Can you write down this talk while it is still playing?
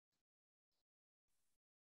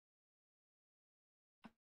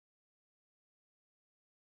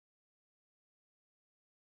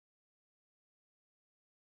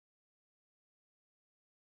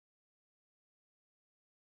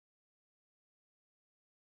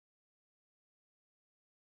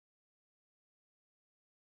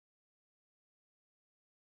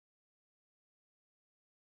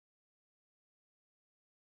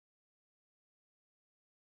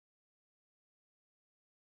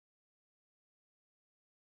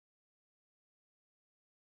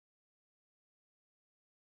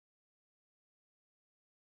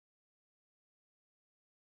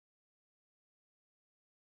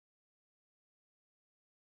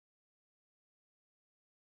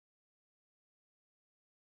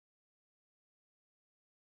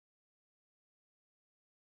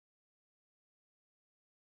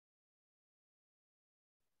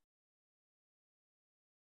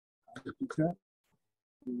escuchar.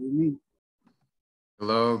 Good evening.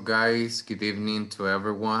 Hello guys, good evening to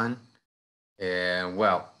everyone.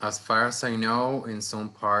 Well, as far as I know, in some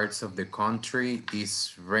parts of the country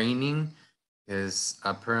it's raining because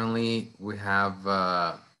apparently we have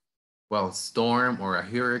well, storm or a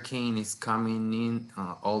hurricane is coming in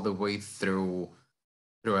all the way through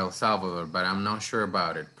El Salvador, but I'm not sure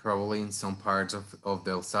about it. Probably in some parts of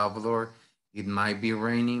El Salvador, it might be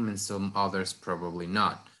raining and some others probably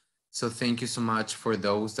not. So thank you so much for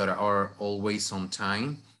those that are always on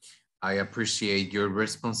time. I appreciate your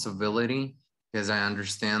responsibility because I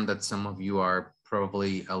understand that some of you are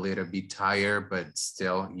probably a little bit tired, but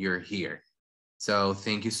still you're here. So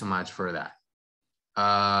thank you so much for that.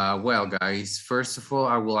 Well, guys, first of all,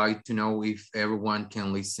 I would like to know if everyone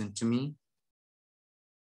can listen to me.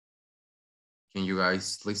 Can you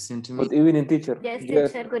guys listen to me? Good evening, teacher. Yes,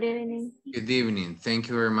 teacher, good evening. Good evening. Thank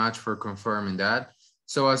you very much for confirming that.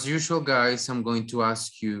 So as usual, guys, I'm going to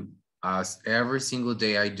ask you, as every single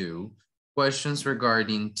day I do, questions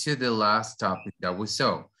regarding to the last topic that we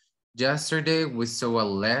saw. Yesterday, we saw a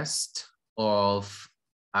list of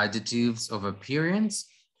adjectives of appearance.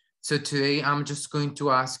 So today, I'm just going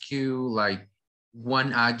to ask you like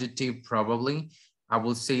one adjective probably. I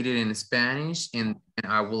will say it in Spanish and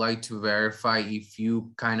I would like to verify if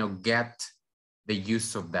you kind of get the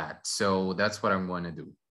use of that. So that's what I'm going to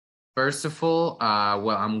do. First of all,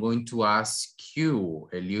 well, I'm going to ask you,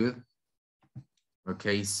 Eliud.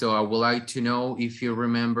 Okay, so I would like to know if you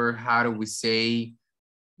remember how do we say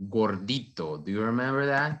gordito. Do you remember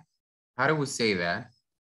that? How do we say that?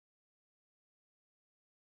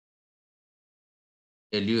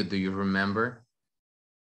 Eliud, do you remember?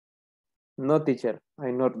 No, teacher,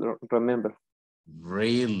 I not remember.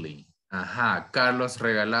 Really? Ajá, Carlos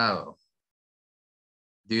Regalado.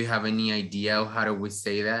 Do you have any idea of how do we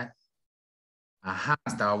say that? Ajá,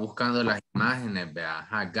 estaba buscando las imágenes, vea.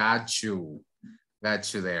 Ajá, got you.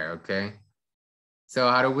 Got you there, okay? So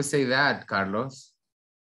how do we say that, Carlos?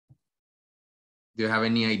 Do you have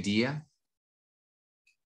any idea?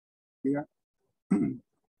 Yeah.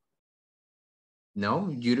 No,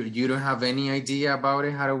 you don't have any idea about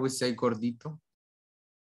it? How do we say gordito?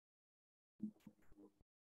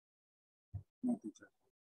 No, teacher.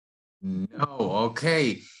 No,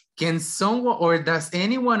 okay. Can someone or does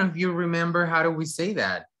any one of you remember how do we say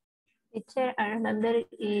that? Teacher, I remember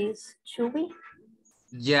is chubby.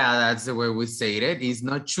 Yeah, that's the way we say it. It's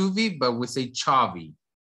not chubby, but we say chubby.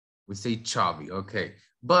 We say chubby, okay.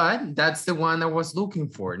 But that's the one I was looking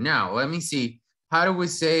for. Now, let me see. How do we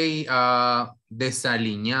say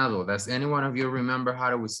desaliñado? Does any one of you remember how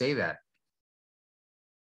do we say that?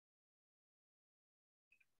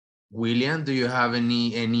 William, do you have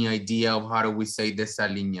any idea of how do we say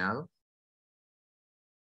desaliñado?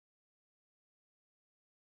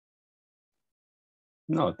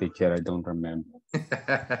 No, teacher, I don't remember.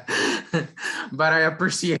 But I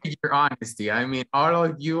appreciate your honesty. I mean, all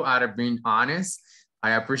of you are being honest.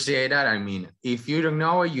 I appreciate that. I mean, if you don't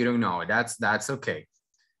know it, you don't know it. That's okay.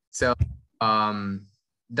 So,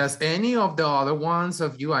 does any of the other ones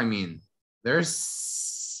of you, I mean,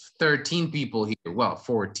 there's 13 people here. Well,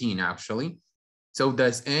 14 actually. So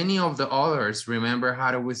does any of the others remember how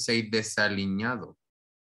do we say desaliñado?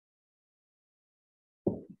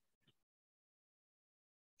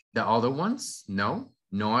 The other ones? No?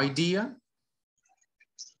 No idea?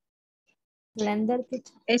 Blender,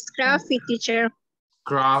 teacher. Scruffy, teacher.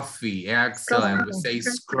 Scruffy, excellent. We say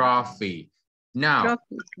scruffy. Now,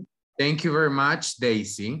 Scruffy. thank you very much,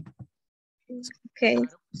 Daisy. Okay.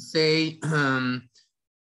 Say,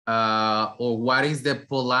 or what is the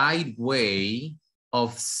polite way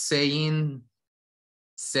of saying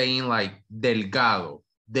like delgado?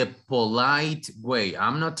 The polite way.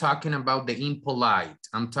 I'm not talking about the impolite.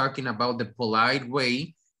 I'm talking about the polite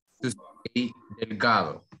way to say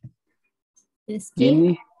delgado.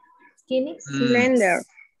 Skinny. Skinny. Slender.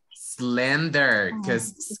 Slender,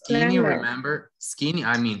 because skinny, Slender. remember? Skinny,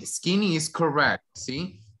 I mean, skinny is correct,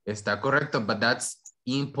 see? Está correcto, but that's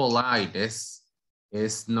impolite.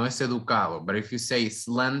 No es educado. But if you say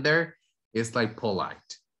slender, it's like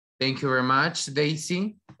polite. Thank you very much,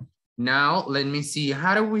 Daisy. Now, let me see.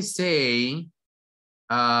 How do we say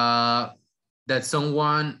that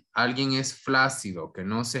alguien es flácido, que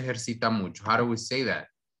no se ejercita mucho? How do we say that?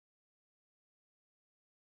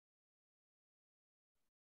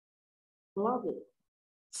 Flabby.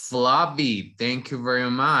 Flabby. Thank you very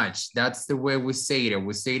much. That's the way we say it.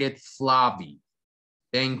 We say it flabby.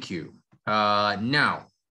 Thank you. Now,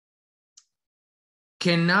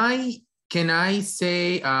 can I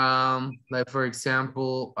say, like for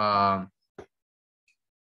example,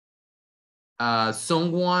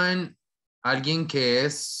 Someone, alguien que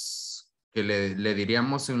le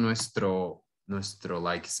diríamos en nuestro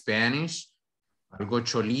like Spanish, algo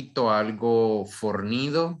cholito, algo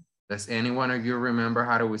fornido. Does anyone of you remember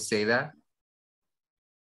how do we say that?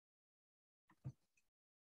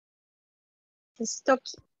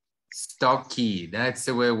 Stocky. Stocky, that's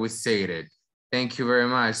the way we say it. Thank you very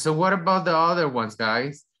much. So what about the other ones,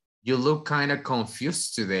 guys? You look kind of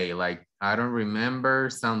confused today, like I don't remember,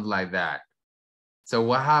 something like that. So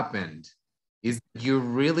what happened? Is you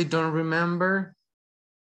really don't remember?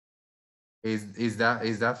 Is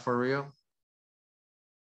that for real?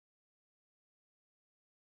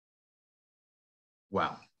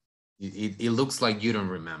 Well, it looks like you don't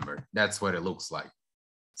remember. That's what it looks like.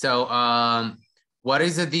 So what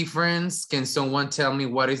is the difference? Can someone tell me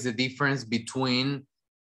what is the difference between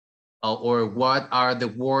or what are the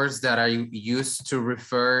words that are used to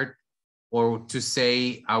refer or to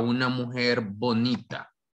say a una mujer bonita?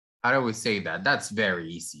 How do we say that? That's very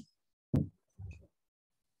easy.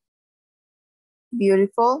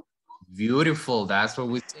 Beautiful. Beautiful, that's what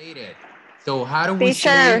we stated. So how do we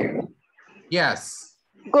say? Teacher, Yes.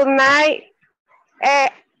 good night.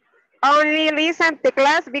 Only listen to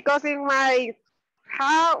class because in my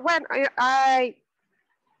house, when I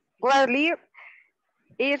live,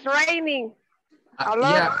 it's raining a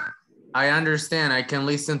lot. Yeah, I understand. I can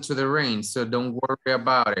listen to the rain, so don't worry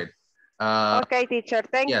about it. Okay, teacher,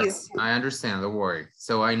 thank you. Yes, I understand, don't worry.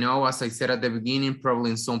 So I know, as I said at the beginning,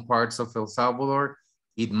 probably in some parts of El Salvador,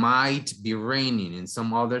 it might be raining, in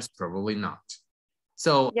some others, probably not.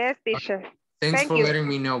 So Yes, teacher. thanks Thank for you. letting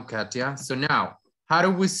me know, Katia. So now, how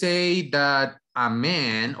do we say that a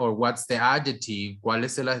man, or what's the adjective? ¿Cuál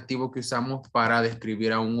es el adjetivo que usamos para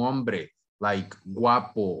describir a un hombre? Like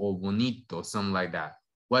guapo or bonito, something like that.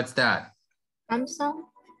 What's that? Handsome.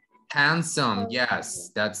 Handsome,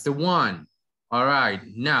 yes, that's the one. All right,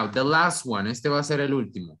 now the last one. Este va a ser el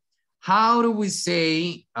último. How do we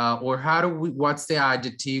say, what's the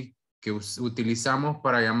adjective que utilizamos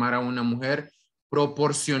para llamar a una mujer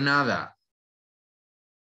proporcionada?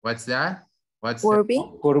 What's that? What's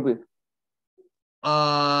Curvy.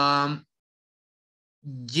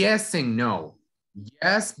 Yes and no.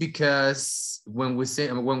 Yes, because when we say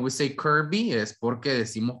curvy es porque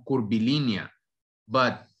decimos curvilínea,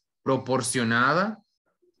 but proporcionada,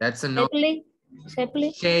 that's another.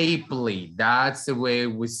 Shapely. Shapely, that's the way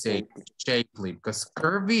we say shapely, because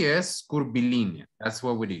curvy is curvilínea. That's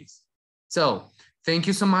what it is. So thank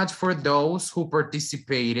you so much for those who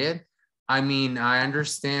participated. I mean, I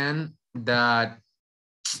understand that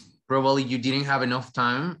probably you didn't have enough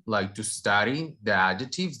time like to study the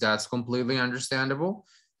adjectives. That's completely understandable.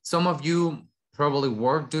 Some of you probably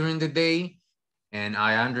work during the day, and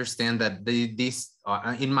I understand that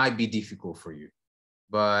it might be difficult for you.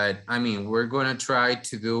 But I mean, we're gonna try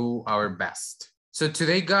to do our best. So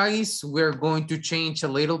today, guys, we're going to change a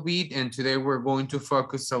little bit, and today we're going to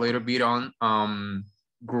focus a little bit on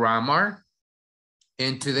grammar.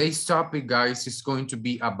 And today's topic, guys, is going to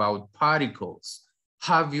be about particles.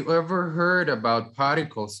 Have you ever heard about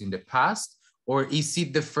particles in the past? Or is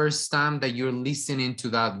it the first time that you're listening to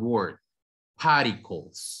that word?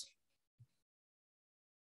 Particles.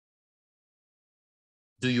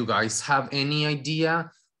 Do you guys have any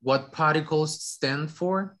idea what particles stand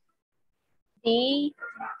for? D.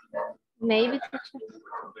 Maybe.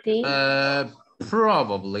 D.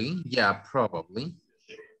 Probably, yeah, probably.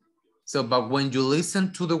 So, but when you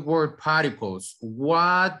listen to the word particles,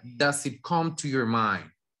 what does it come to your mind?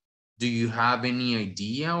 Do you have any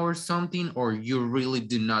idea or something, or you really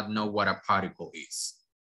do not know what a particle is?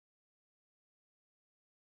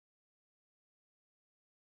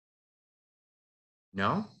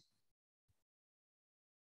 No?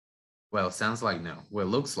 Well, sounds like no. Well,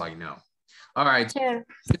 looks like no. All right. Sure.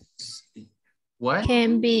 What?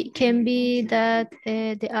 Can be that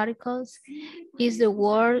the articles is the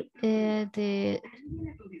word the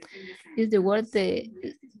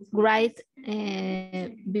right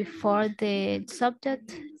before the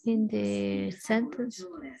subject in the sentence.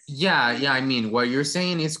 Yeah, I mean, what you're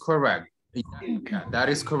saying is correct. Yeah, that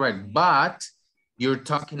is correct. But you're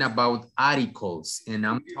talking about articles, and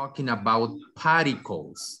I'm talking about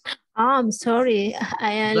particles. Oh, I'm sorry.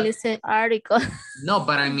 I only said article. No,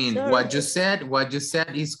 but I mean, Sorry. what you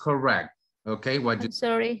said is correct. Okay,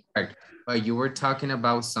 Sorry. correct. But you were talking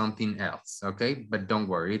about something else. Okay, but don't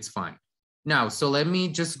worry, it's fine. Now, so let me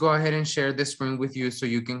just go ahead and share the screen with you so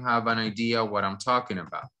you can have an idea what I'm talking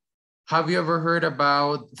about. Have you ever heard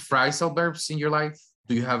about phrasal verbs in your life?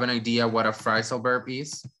 Do you have an idea what a phrasal verb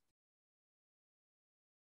is?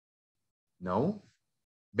 No?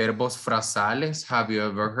 verbos frasales. Have you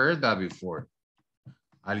ever heard that before?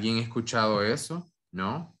 ¿Alguien ha escuchado eso?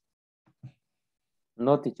 No?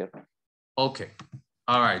 No, teacher. Okay.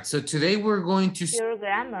 All right. So today we're going to... Your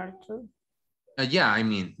grammar too. yeah, I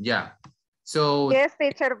mean, yeah. So... Yes,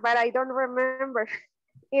 teacher, but I don't remember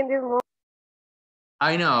in this moment.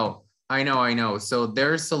 I know. So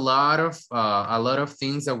there's a lot of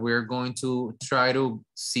things that we're going to try to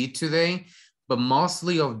see today, but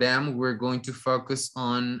mostly of them, we're going to focus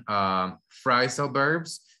on phrasal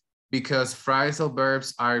verbs because phrasal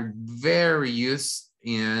verbs are very used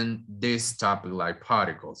in this topic like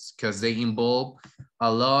particles because they involve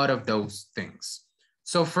a lot of those things.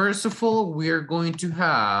 So first of all, we're going to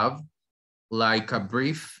have like a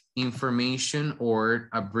brief information or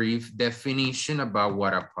a brief definition about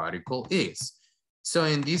what a particle is. So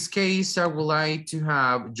in this case, I would like to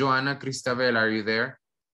have Joanna Cristabel, are you there?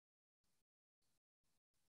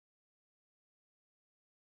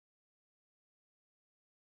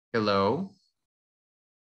 Hello?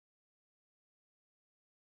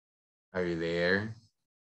 Are you there?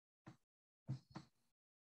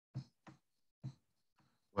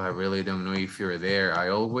 Well, I really don't know if you're there. I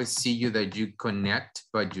always see you that you connect,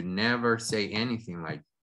 but you never say anything, like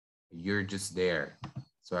you're just there.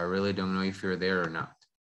 So I really don't know if you're there or not.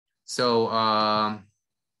 So, all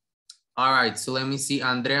right, so let me see,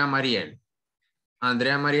 Andrea Mariel.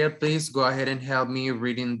 Andrea Mariel, please go ahead and help me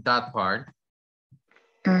reading that part.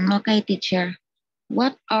 Okay, teacher.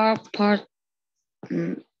 What are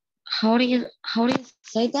how do you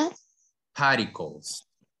say that? Particles.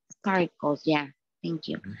 Particles, yeah. Thank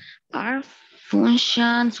you. Are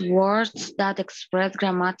functions words that express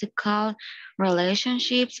grammatical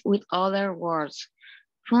relationships with other words.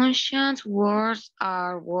 Functions words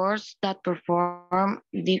are words that perform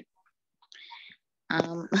the I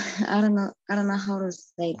don't know how to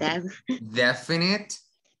say that. Definite.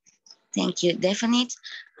 Thank you. Definite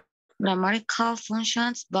grammatical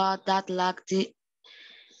functions, but that lack the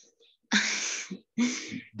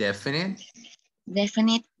Definite.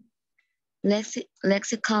 definite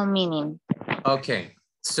lexical meaning. Okay,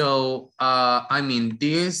 so I mean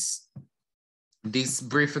this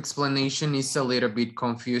brief explanation is a little bit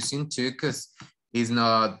confusing too because it's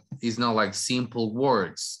not like simple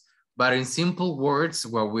words. But in simple words,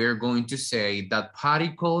 what we're going to say that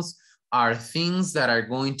particles are things that are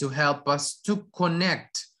going to help us to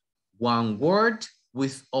connect one word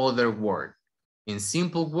with other word. In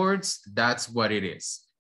simple words, that's what it is.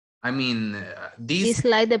 I mean, It's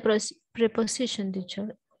like the preposition,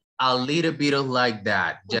 teacher. A little bit of like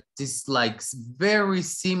that. Just it's like very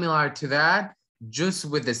similar to that, just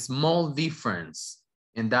with a small difference.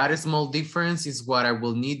 And that small difference is what I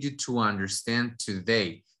will need you to understand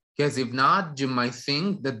today. Because if not, you might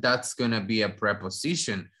think that that's going to be a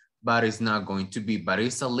preposition, but it's not going to be. But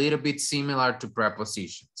it's a little bit similar to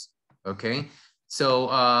prepositions. Okay? So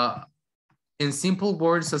in simple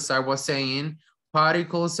words, as I was saying,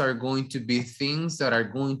 particles are going to be things that are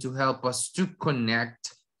going to help us to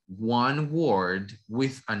connect one word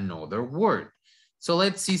with another word. So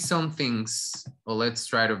let's see some things, or let's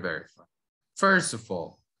try to verify. First of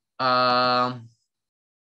all, let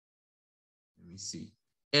me see.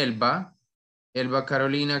 Elba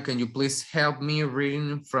Carolina, can you please help me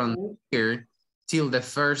reading from here till the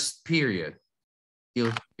first period?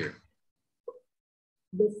 Till here.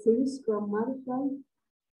 The first grammatical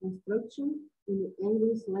construction in the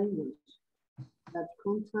English language that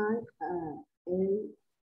contains a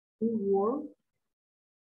word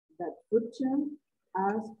that function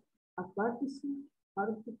as a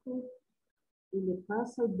particle in the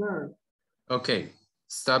phrasal verb. Okay,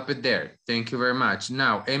 stop it there. Thank you very much.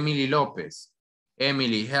 Now, Emily Lopez.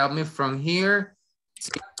 Emily, help me from here.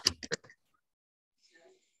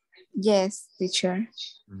 Yes, teacher.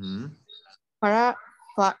 Mm-hmm. How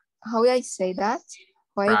do I say that?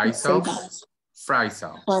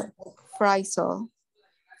 Phrasal.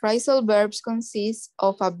 Phrasal verbs consist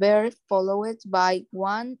of a verb followed by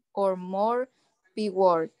one or more P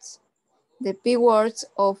words. The P words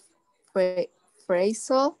of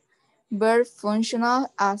phrasal verb functional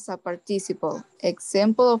as a participle.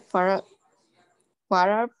 Example of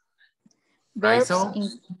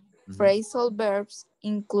phrasal verbs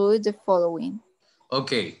include the following.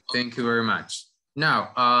 Okay, thank you very much.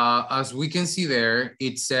 Now, as we can see there,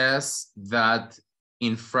 it says that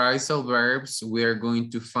in phrasal verbs, we are going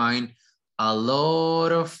to find a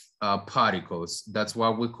lot of particles. That's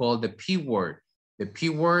what we call the P word. The P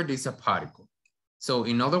word is a particle. So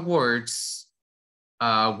in other words,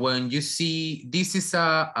 when you see, this is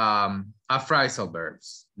a phrasal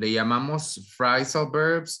verbs. Le llamamos phrasal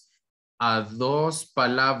verbs a dos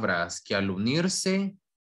palabras que al unirse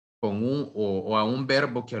con o a un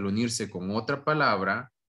verbo que al unirse con otra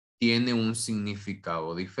palabra tiene un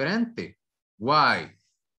significado diferente. Why?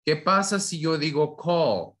 ¿Qué pasa si yo digo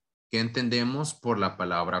call? ¿Qué entendemos por la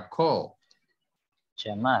palabra call?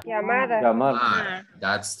 Llamar. Llamada. Llamar.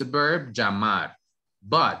 That's the verb, llamar.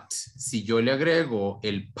 But si yo le agrego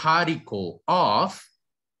el particle of,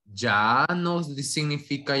 ya no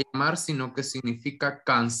significa llamar, sino que significa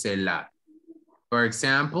cancelar. For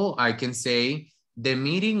example, I can say, the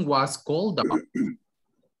meeting was called off.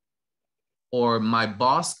 Or my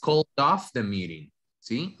boss called off the meeting.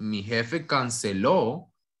 ¿Sí? Mi jefe canceló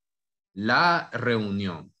la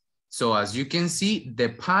reunión. So as you can see, the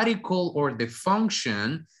particle or the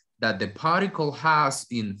function that the particle has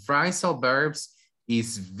in phrasal verbs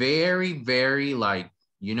is very, very like,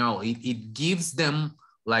 you know, it gives them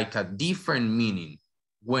like a different meaning.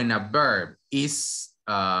 When a verb is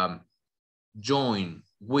joined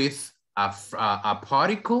with a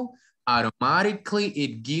particle, automatically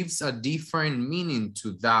it gives a different meaning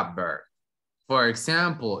to that verb. For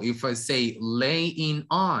example, if I say laying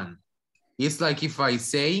on, it's like if I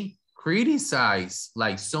say criticize,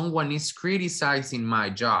 like someone is criticizing my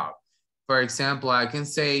job. For example, I can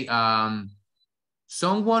say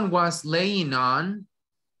someone was laying on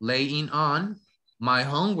my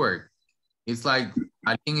homework. It's like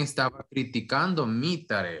alguien estaba criticando mi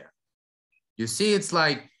tarea. You see, it's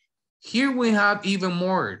like here we have even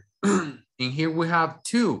more. And here we have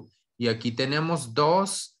two. Y aquí tenemos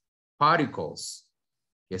dos particles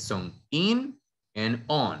que son in and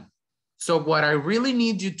on. So what I really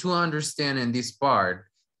need you to understand in this part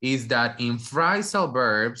is that in phrasal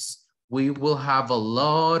verbs, we will have a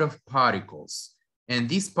lot of particles. And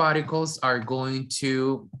these particles are going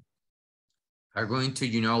to,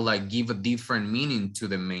 you know, like give a different meaning to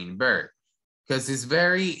the main verb. Because it's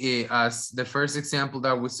very, as the first example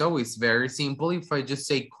that we saw, it's very simple. If I just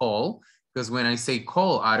say call, because when I say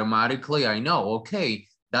call, automatically I know, okay,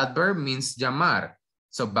 that verb means llamar.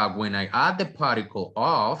 So, but when I add the particle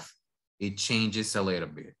of, it changes a little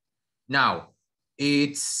bit. Now,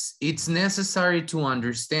 it's necessary to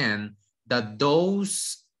understand that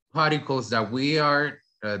those particles that we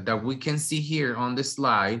can see here on the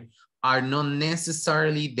slide are not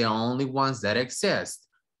necessarily the only ones that exist.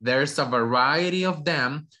 There's a variety of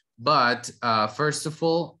them, but first of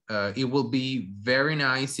all, it will be very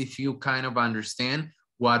nice if you kind of understand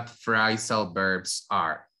what phrasal verbs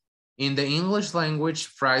are. In the English language,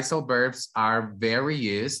 phrasal verbs are very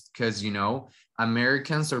used because, you know,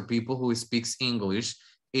 Americans or people who speaks English,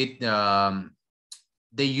 they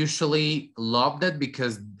usually love that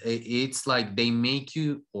because it's like they make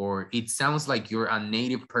you, or it sounds like you're a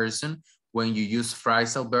native person when you use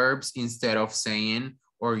phrasal verbs instead of saying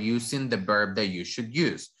or using the verb that you should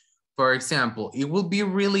use. For example, it will be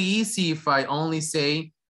really easy if I only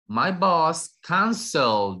say, my boss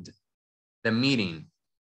canceled the meeting.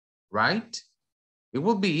 Right? It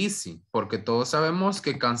will be easy, porque todos sabemos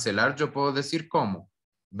que cancelar, yo puedo decir cómo.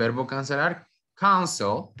 Verbo cancelar,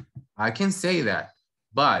 cancel, I can say that.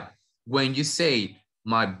 But when you say,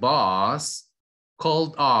 my boss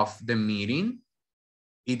called off the meeting,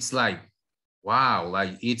 it's like, wow,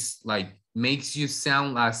 like it's like makes you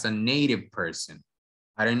sound as a native person.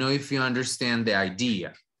 I don't know if you understand the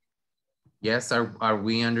idea. Yes, are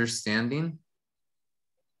we understanding?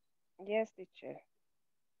 Yes, teacher.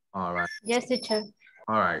 All right. Yes, teacher.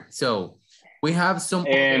 All right. So we have some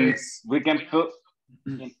And others. we can put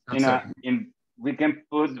we can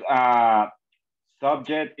put a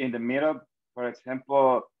subject in the middle. For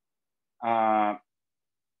example,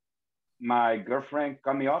 my girlfriend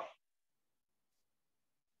cut me off.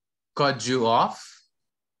 Cut you off?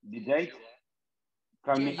 The date?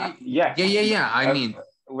 Yeah. I mean,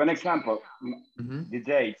 one example, the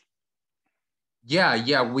date. Yeah.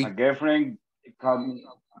 My girlfriend called me.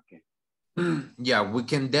 Okay. Yeah, we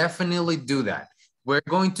can definitely do that. We're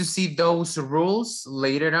going to see those rules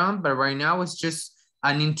later on, but right now it's just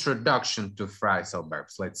an introduction to phrasal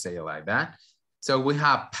verbs, let's say it like that. So we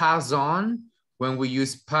have pass on. When we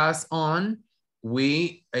use pass on,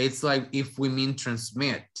 it's like if we mean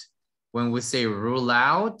transmit. When we say rule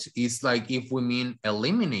out, it's like if we mean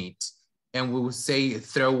eliminate. And we will say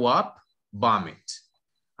throw up, vomit.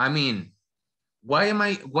 I mean, why am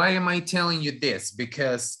I telling you this?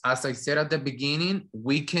 Because as I said at the beginning,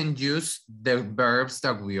 we can use the verbs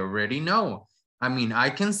that we already know. I mean, I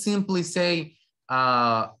can simply say,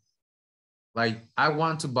 like, I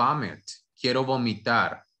want to vomit. Quiero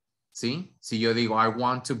vomitar. See? Si yo digo, I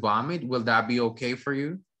want to vomit, will that be okay for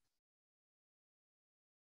you?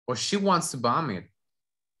 Or she wants to vomit.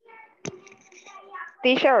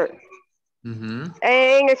 Teacher. Mm-hmm.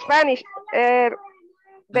 En Spanish,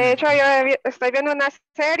 De hecho, yo estoy viendo una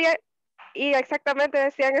serie y exactamente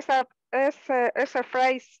decían esa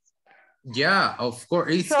phrase. Yeah, of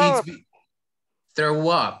course. So, Throw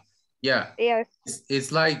up. Yeah. yes.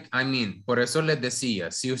 It's like, I mean, por eso les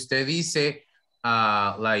decía, si usted dice,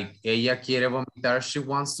 like, ella quiere vomitar, she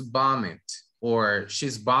wants to vomit, or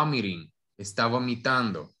she's vomiting, está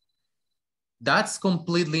vomitando. That's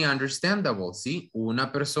completely understandable, ¿sí?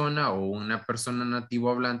 Una persona o una persona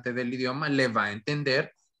nativo hablante del idioma le va a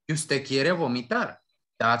entender que usted quiere vomitar.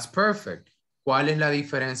 That's perfect. ¿Cuál es la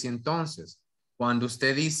diferencia entonces? Cuando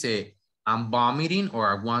usted dice, I'm vomiting or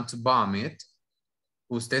I want to vomit,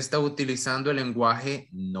 usted está utilizando el lenguaje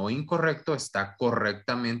no incorrecto, está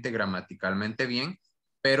correctamente, gramaticalmente bien,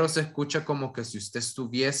 pero se escucha como que si usted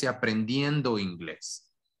estuviese aprendiendo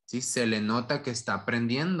inglés. ¿Sí? Se le nota que está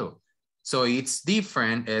aprendiendo. So it's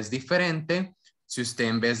different, es diferente. Si usted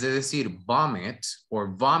en vez de decir vomit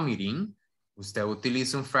or vomiting, usted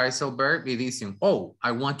utiliza un phrasal verb y dice, oh,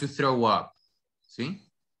 I want to throw up. ¿Sí?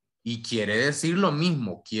 Y quiere decir lo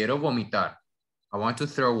mismo, quiero vomitar. I want to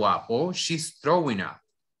throw up. Oh, she's throwing up.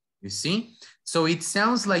 You see? So it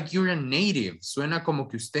sounds like you're a native. Suena como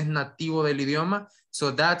que usted es nativo del idioma.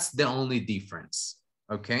 So that's the only difference.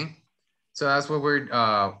 Okay? So that's what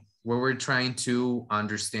we're trying to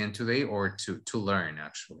understand today, or to learn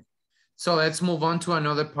actually. So let's move on to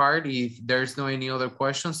another part if there's no any other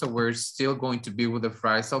questions. So we're still going to be with the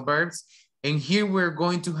phrasal verbs. And here we're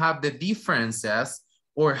going to have the differences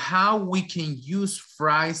or how we can use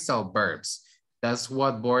phrasal verbs. That's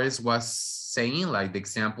what Boris was saying, like the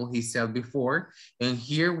example he said before. And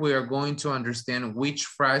here we are going to understand which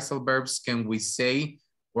phrasal verbs can we say,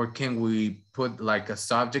 or can we put like a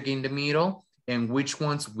subject in the middle, and which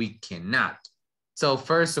ones we cannot. So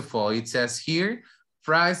first of all, it says here,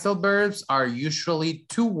 phrasal verbs are usually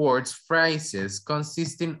two words phrases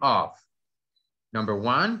consisting of, number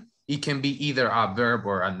one, it can be either a verb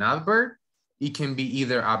or an adverb. It can be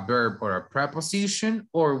either a verb or a preposition,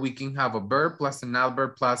 or we can have a verb plus an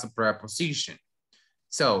adverb plus a preposition.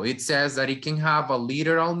 So it says that it can have a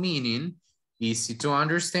literal meaning, easy to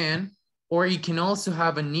understand, or it can also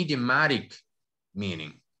have an idiomatic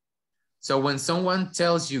meaning. So when someone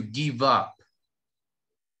tells you give up,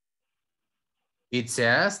 it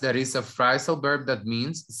says that it's a phrasal verb that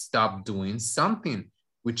means stop doing something,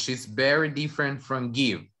 which is very different from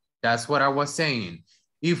give. That's what I was saying.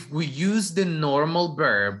 If we use the normal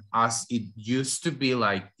verb as it used to be,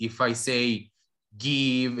 like if I say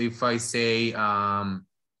give, if I say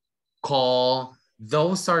call,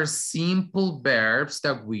 those are simple verbs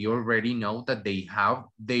that we already know that they have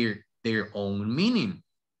their own meaning.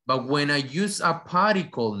 But when I use a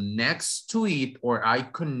particle next to it, or I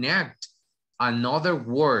connect another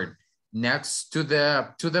word next to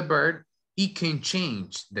the verb, it can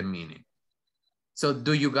change the meaning. So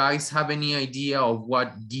do you guys have any idea of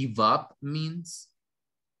what give up means?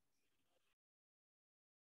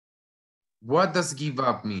 What does give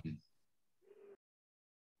up mean?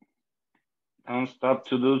 Don't stop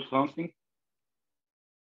to do something.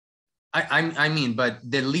 I mean, but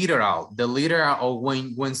the literal, or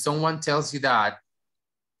when someone tells you that,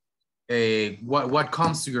 what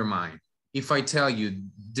comes to your mind? If I tell you,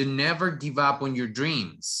 do never give up on your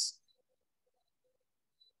dreams,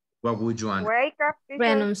 what would you understand? Wake up.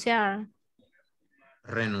 Renunciar.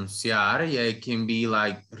 Renunciar, yeah, it can be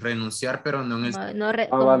like renunciar, pero no en el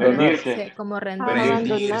Abandonarse. Como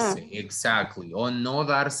rendirse, exactly, o no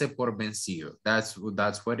darse por vencido. That's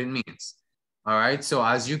what it means. All right, so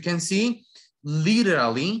as you can see,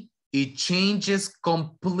 literally, it changes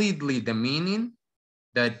completely the meaning.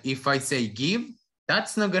 That if I say give,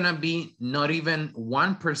 that's not gonna be not even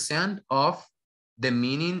 1% of the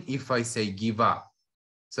meaning if I say give up.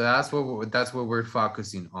 So that's what we're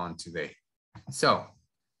focusing on today. So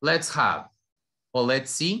let's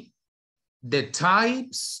see the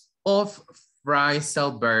types of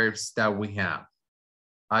phrasal verbs that we have.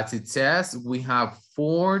 As it says, we have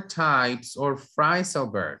 4 types of phrasal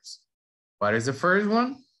verbs. What is the first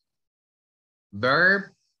one? Verb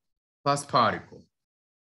plus particle.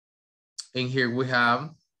 And here we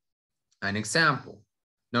have an example.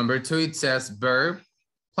 Number 2, it says verb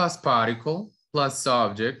plus particle plus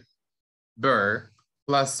subject, verb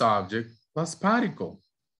plus subject plus particle.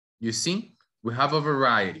 You see, we have a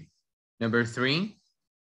variety. Number 3,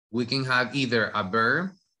 we can have either a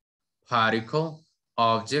verb, particle,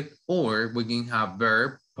 object, or we can have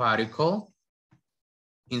verb, particle,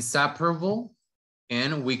 inseparable,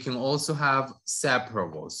 and we can also have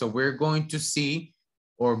separable. So we're going to see,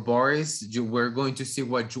 or Boris, we're going to see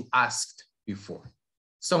what you asked before.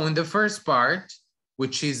 So in the first part,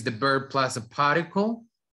 which is the verb plus a particle,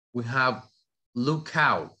 we have look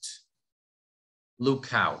out.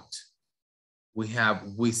 Look out.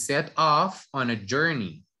 We set off on a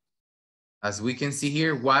journey. As we can see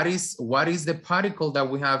here, what is the particle that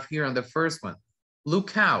we have here on the first one?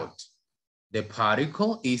 Look out. The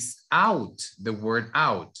particle is out, the word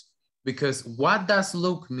out. Because what does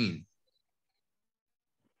look mean?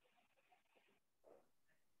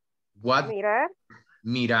 What? Mirar.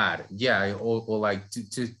 Mirar, yeah, or like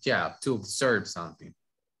to observe something.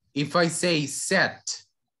 If I say set,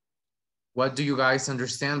 what do you guys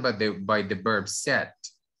understand by the verb set?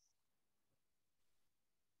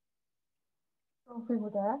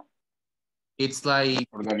 Configurar. It's like,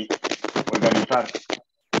 Organizar.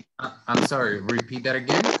 I'm sorry, repeat that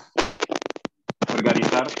again.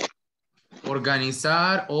 Organizar.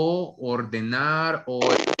 Organizar o ordenar o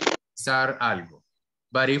organizar algo.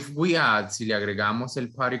 But if we add, si le agregamos el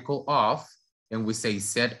particle off and we say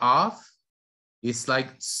set off, it's like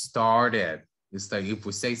started. It's like if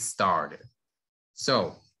we say started.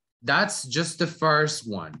 So that's just the first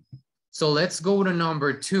one. So let's go to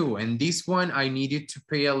number 2. And this one, I need you to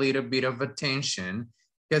pay a little bit of attention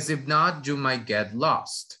because if not, you might get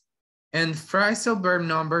lost. And phrasal verb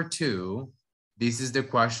number 2, this is the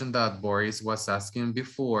question that Boris was asking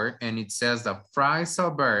before. And it says that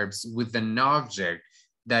phrasal verbs with an object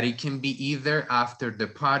that it can be either after the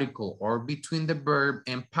particle or between the verb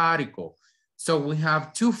and particle. So we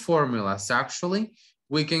have 2 formulas actually.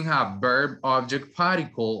 We can have verb, object,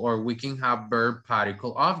 particle, or we can have verb,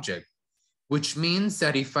 particle, object, which means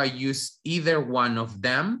that if I use either one of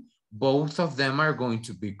them, both of them are going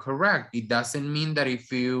to be correct. It doesn't mean that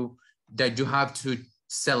you have to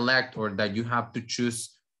select or that you have to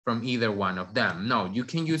choose from either one of them. No, you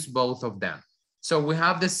can use both of them. So we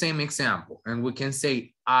have the same example and we can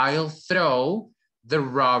say, I'll throw the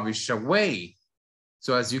rubbish away.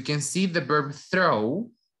 So as you can see, the verb throw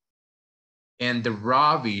and the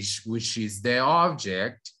rubbish, which is the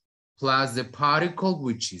object, plus the particle,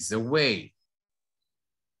 which is away.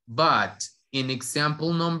 But in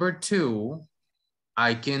example number 2,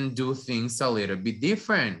 I can do things a little bit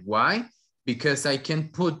different. Why? Because I can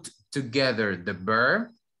put together the verb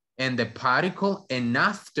and the particle, and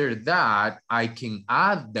after that, I can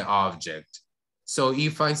add the object. So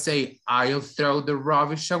if I say, I'll throw the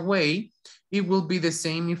rubbish away, it will be the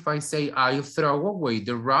same if I say, I'll throw away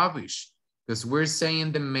the rubbish, because we're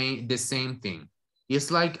saying the same thing.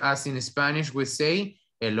 It's like as in Spanish, we say,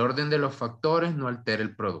 el orden de los factores no altera el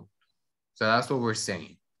producto. So that's what we're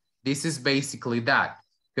saying. This is basically that,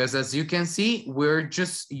 because as you can see, we're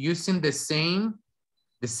just using the same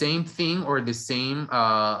thing or the same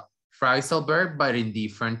phrasal verb, but in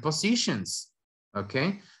different positions,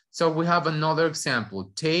 okay? So we have another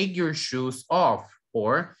example, take your shoes off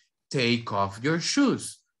or take off your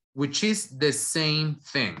shoes, which is the same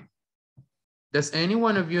thing. Does any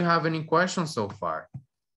one of you have any questions so far?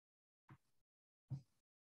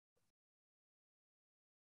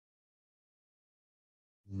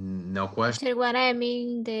 No question. What I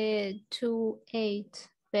mean, the 2-8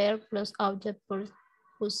 verb plus object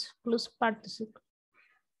plus participle.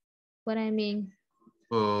 What I mean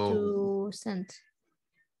to send.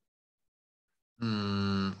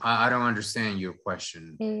 I don't understand your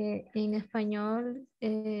question. En español,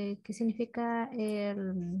 ¿qué significa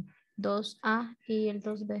el 2A y el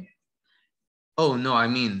 2B? Oh, no, I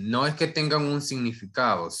mean, no es que tengan un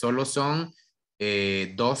significado, solo son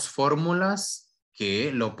 2 fórmulas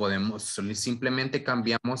que lo podemos, simplemente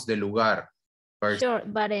cambiamos de lugar. Sure,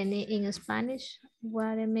 but in Spanish,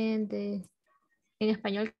 what I mean, en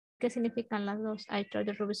español, ¿qué significan las dos? I throw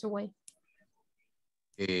the rubbish away.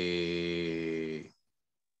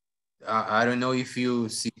 I don't know if you,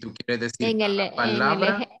 si tú quieres decir la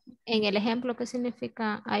palabra. En el ejemplo, ¿qué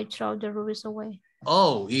significa I throw the rubbish away?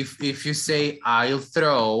 Oh, if you say I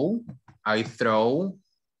throw,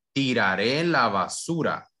 tiraré la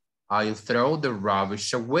basura. I'll throw the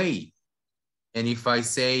rubbish away. And if I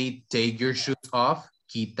say take your shoes off,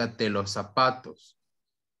 quítate los zapatos.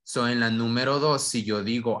 So en la número 2, si yo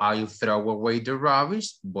digo I'll throw away the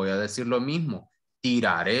rubbish, voy a decir lo mismo.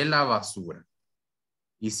 Tiraré la basura.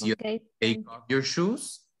 Y si yo take off your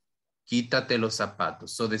shoes, quítate los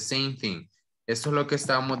zapatos. So the same thing. Eso es lo que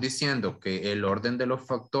estábamos diciendo, que el orden de los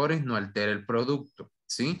factores no altera el producto,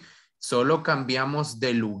 ¿sí? Solo cambiamos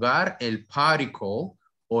de lugar el particle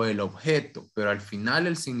o el objeto, pero al final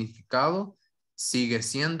el significado sigue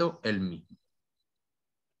siendo el mismo.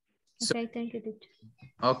 Okay, thank you, teacher.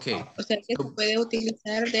 Okay. O sea que se puede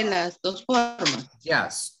utilizar de las dos formas.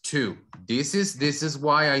 Yes, 2. This is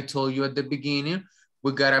why I told you at the beginning,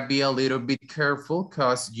 we gotta be a little bit careful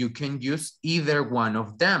because you can use either one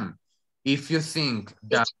of them. If you think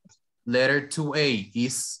that letter 2A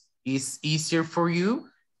is easier for you,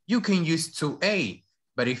 you can use 2A.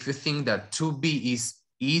 But if you think that 2B is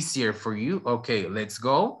easier for you, okay, let's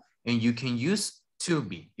go. And you can use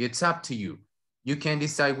 2B. It's up to you. You can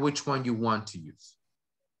decide which one you want to use.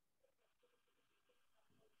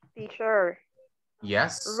 Teacher.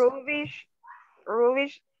 Yes?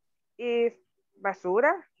 Rubbish is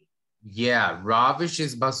basura? Yeah, rubbish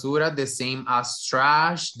is basura, the same as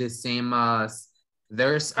trash, the same as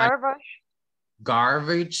there's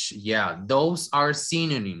garbage. Yeah, those are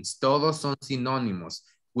synonyms. Todos son sinónimos,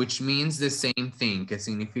 which means the same thing, que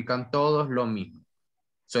significan todos lo mismo.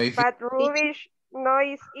 So if but rubbish no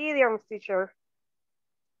is idioms, teacher.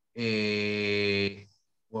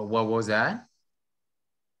 What was that?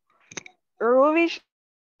 Rubbish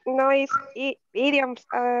no is idioms,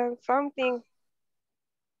 something.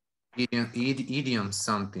 Idiom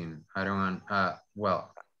something. I don't,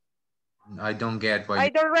 well, I don't get what I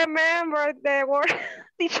don't remember the word,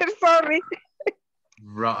 teacher, sorry.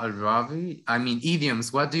 Ravi? I mean,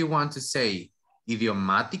 idioms, what do you want to say?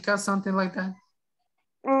 Idiomática, something like that?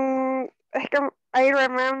 Es que I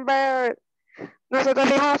remember, nosotros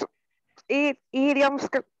dimos idioms,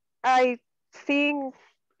 I think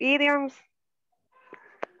idioms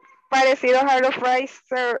parecidos a los phrases,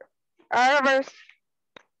 verbs.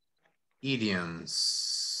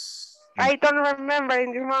 Idioms. I don't remember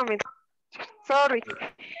in this moment. Sorry.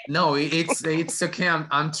 No, it's okay.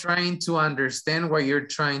 I'm trying to understand what you're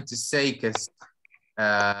trying to say, because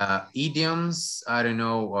idioms, I don't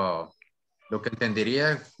know, lo que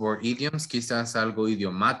entendería por idioms, quizás algo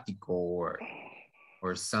idiomático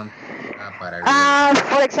or something.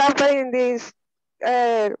 For example, in this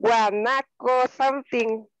guanaco,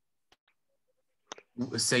 something.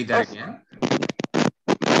 Say that again.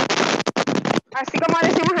 Así como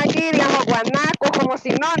decimos aquí, digamos, guanaco como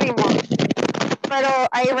sinónimo. Pero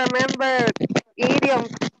I remember idiom.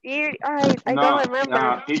 I don't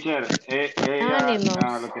remember. Teacher,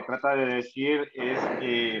 ella lo que trata de decir es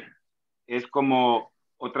que es como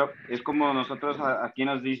nosotros aquí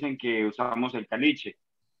nos dicen que usamos el caliche.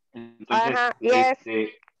 Entonces,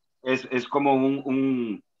 yes. Es como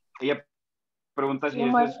ella pregunta si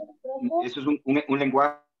eso es un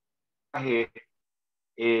lenguaje,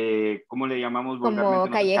 ¿cómo le llamamos vulgarmente? Como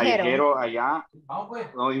callejero allá,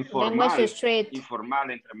 o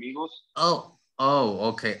informal entre amigos.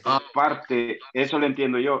 Okay. Parte, eso lo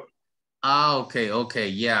entiendo yo. Okay,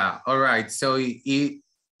 yeah, all right. So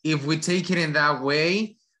if we take it in that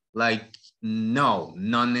way, like, no,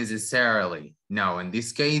 not necessarily. No, in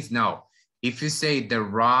this case, no. If you say the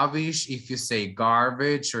rubbish, if you say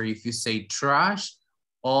garbage, or if you say trash,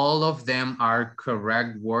 all of them are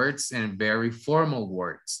correct words and very formal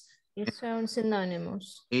words. It sounds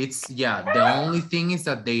synonymous. The only thing is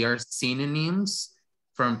that they are synonyms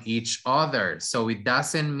from each other. So it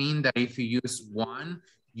doesn't mean that if you use one,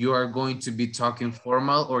 you are going to be talking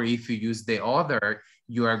formal, or if you use the other,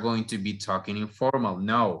 you are going to be talking informal.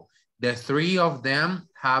 No, the three of them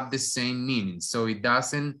have the same meaning. So it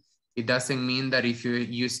doesn't mean that if you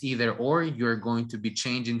use either or, you're going to be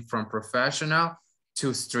changing from professional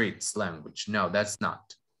to streets language. No, that's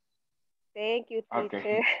not. Thank you,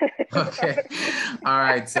 teacher. Okay. All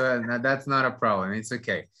right. So that's not a problem. It's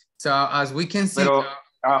okay. So as we can see. Pero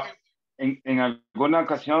en alguna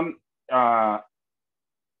ocasión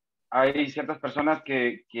hay ciertas personas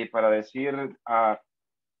que para decir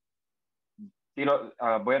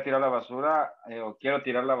voy a tirar la basura o quiero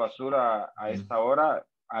tirar la basura a esta hora,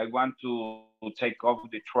 I want to take off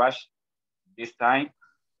the trash this time.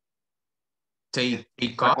 Take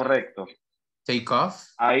off. Correcto. Take off.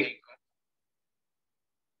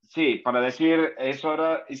 Sí, para decir es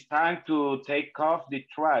hora, it's time to take off the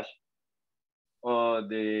trash or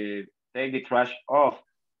take the trash off.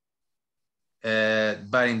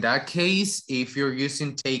 But in that case, if you're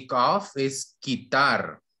using take off, it's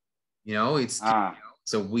quitar. You know, it's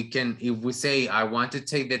so we can, if we say I want to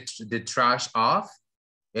take the trash off,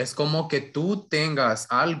 es como que tú tengas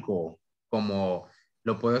algo, como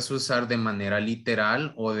lo puedes usar de manera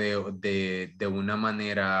literal o de una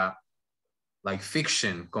manera like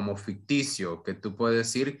fiction, como ficticio, que tú puedes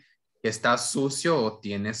decir que estás sucio o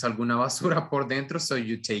tienes alguna basura por dentro, so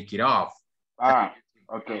you take it off.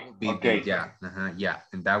 Okay. Yeah.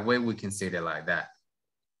 And that way we can say it like that.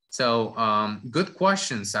 So good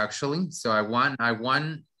questions, actually. So I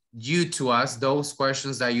want you to ask those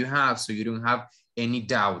questions that you have, so you don't have any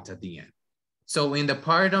doubt at the end. So in the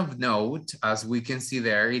part of note, as we can see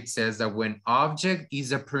there, it says that when object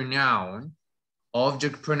is a pronoun,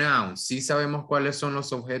 object pronouns, ¿sí sabemos cuáles son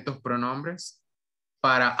los objetos pronombres?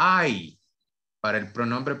 Para I, para el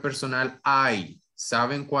pronombre personal I,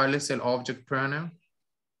 ¿Saben cuál es el object pronoun?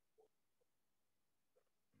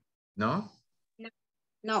 ¿No?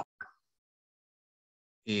 No.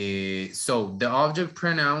 So, the object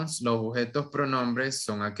pronouns, los objetos pronombres,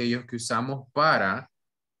 son aquellos que usamos para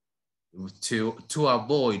to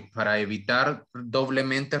avoid, para evitar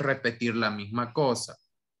doblemente repetir la misma cosa.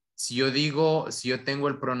 Si yo tengo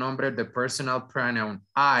el pronombre de personal pronoun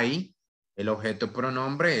I, el objeto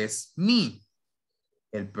pronombre es me.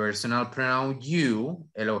 El personal pronoun you,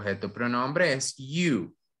 el objeto pronombre es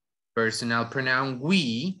you. Personal pronoun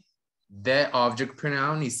we, the object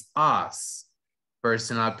pronoun is us.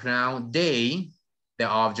 Personal pronoun they, the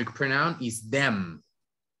object pronoun is them.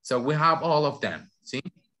 So we have all of them, see?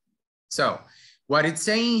 So what it's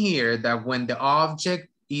saying here that when the object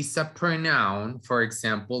is a pronoun, for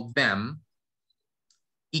example, them,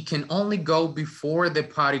 it can only go before the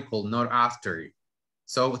particle, not after it.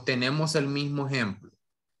 So tenemos el mismo ejemplo.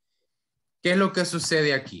 ¿Qué es lo que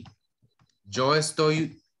sucede aquí? Yo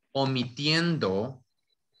estoy omitiendo,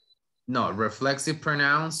 no, reflexive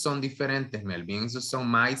pronouns son diferentes, Melvin. Esos son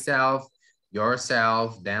myself,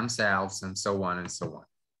 yourself, themselves, and so on and so on.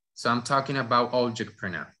 So I'm talking about object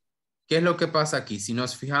pronoun. ¿Qué es lo que pasa aquí? Si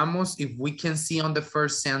nos fijamos, if we can see on the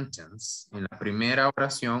first sentence, en la primera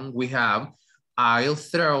oración, we have, I'll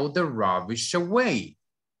throw the rubbish away.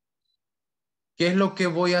 ¿Qué es lo que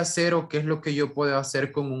voy a hacer o qué es lo que yo puedo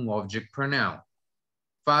hacer con un object pronoun?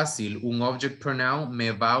 Fácil, un object pronoun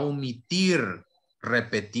me va a omitir,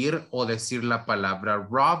 repetir o decir la palabra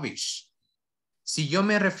rubbish. Si yo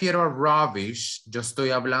me refiero a rubbish, yo estoy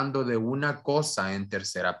hablando de una cosa en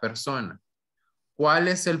tercera persona. ¿Cuál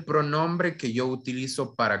es el pronombre que yo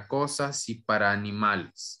utilizo para cosas y para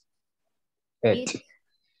animales? It.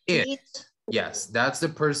 It. Yes, that's the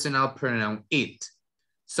personal pronoun it.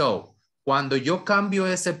 So, cuando yo cambio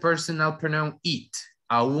ese personal pronoun it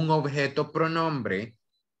a un objeto pronombre,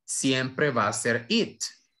 siempre va a ser it.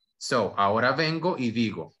 So, ahora vengo y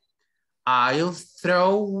digo, I'll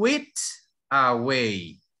throw it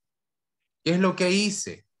away. ¿Qué es lo que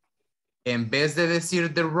hice? En vez de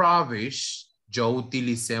decir the rubbish, yo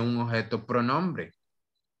utilicé un objeto pronombre.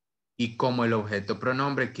 Y como el objeto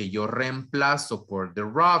pronombre que yo reemplazo por the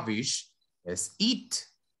rubbish es it.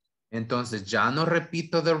 Entonces ya no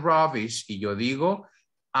repito the rubbish y yo digo,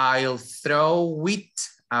 I'll throw it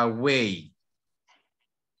away.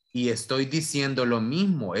 Y estoy diciendo lo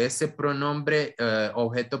mismo. Ese pronombre,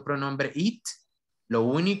 objeto pronombre it, lo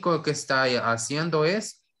único que está haciendo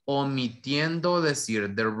es omitiendo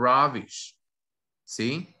decir the rubbish.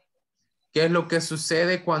 ¿Sí? ¿Qué es lo que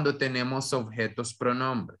sucede cuando tenemos objetos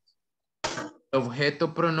pronombres? El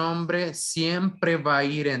objeto pronombre siempre va a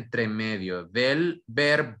ir entre medio del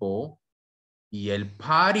verbo y el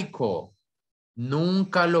particle.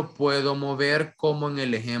 Nunca lo puedo mover como en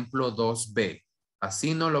el ejemplo 2b.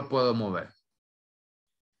 Así no lo puedo mover.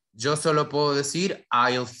 Yo solo puedo decir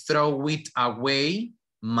I'll throw it away,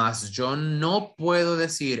 mas yo no puedo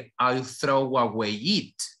decir I'll throw away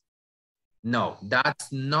it. No,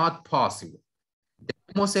 that's not possible.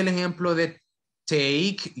 Tenemos el ejemplo de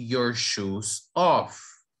take your shoes off.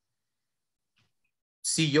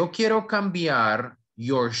 Si yo quiero cambiar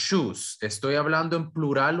your shoes, ¿estoy hablando en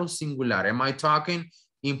plural o singular? Am I talking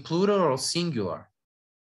in plural or singular?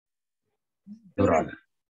 Plural.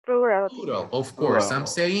 Plural, of course. I'm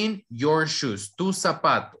saying your shoes, tus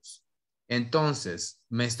zapatos. Entonces,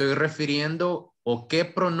 me estoy refiriendo o qué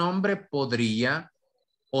pronombre podría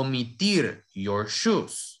omitir your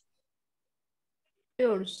shoes.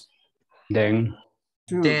 Yours. Then,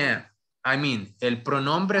 I mean, el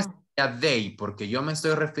pronombre sería they, porque yo me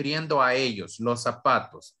estoy refiriendo a ellos, los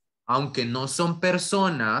zapatos. Aunque no son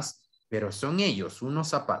personas, pero son ellos, unos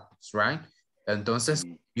zapatos, right? Entonces,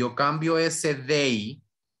 yo cambio ese they,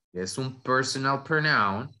 que es un personal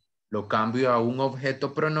pronoun, lo cambio a un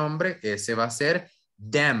objeto pronombre, ese va a ser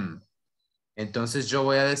them. Entonces, yo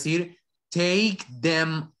voy a decir, take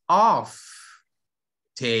them off.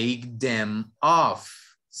 Take them off.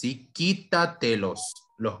 ¿Sí? Quítatelos.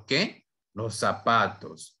 ¿Los qué? Los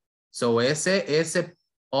zapatos. So, ese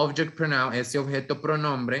object pronoun, ese objeto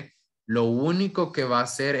pronombre, lo único que va a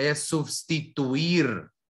hacer es sustituir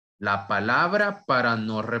la palabra para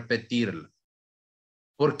no repetirla.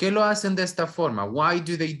 ¿Por qué lo hacen de esta forma? Why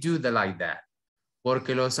do they do like that?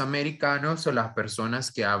 Porque los americanos o las personas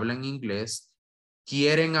que hablan inglés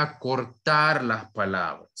quieren acortar las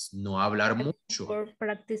palabras, no hablar mucho. Por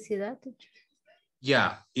practicidad.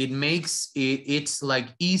 Yeah, it makes it's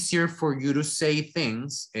like easier for you to say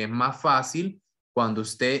things. Es más fácil cuando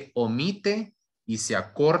usted omite y se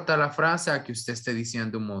acorta la frase a que usted esté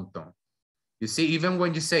diciendo un montón. You see, even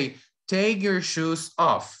when you say, take your shoes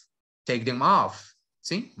off, take them off.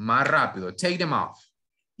 ¿Sí? Más rápido, take them off.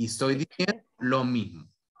 Y estoy diciendo lo mismo.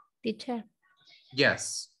 Teacher.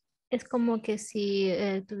 Yes. Es como que si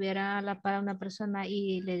tuviera a la par una persona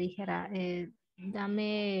y le dijera,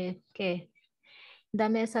 dame, ¿qué?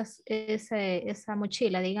 Dame esa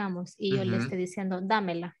mochila, digamos, y yo le esté diciendo,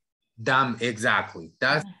 dámela. Exactly.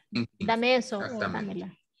 That's Dame eso o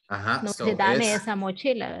dámela. Ajá. No, So dame esa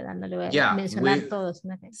mochila, ¿verdad? No le voy a mencionar todos.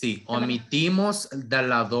 ¿No? Sí, Dámela. omitimos de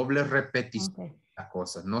la doble repetición Okay. de las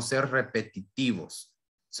cosas, no ser repetitivos.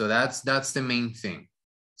 So that's the main thing.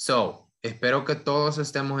 So, espero que todos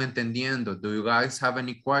estemos entendiendo. Do you guys have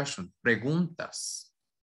any questions? Preguntas.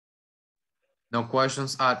 No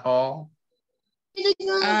questions at all?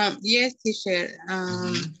 Yes, teacher.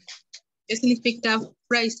 ¿Qué significa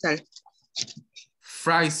phrasal?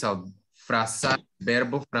 Phrasal, frasal,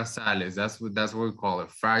 verbo frasales. That's what we call it.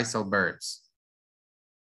 Phrasal verbs.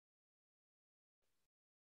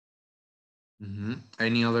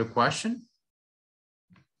 Any other question?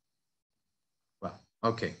 Well,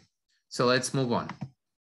 okay. So let's move on.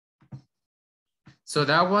 So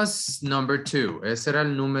that was number 2. Ese era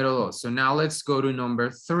el número 2. So now let's go to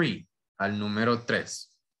number 3. Al número 3.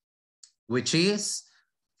 Which is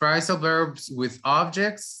phrasal verbs with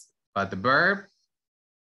objects, but the verb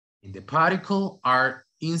and the particle are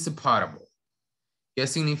inseparable. ¿Qué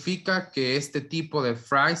significa? Que este tipo de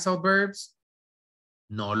phrasal verbs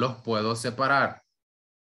no los puedo separar.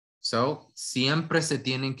 So, siempre se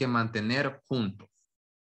tienen que mantener juntos.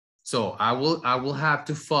 So, I will have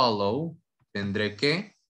to follow, tendré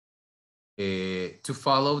que to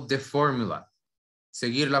follow the formula.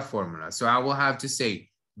 Seguir la fórmula. So, I will have to say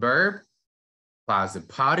verb plus the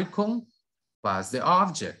particle plus the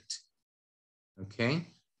object. Okay?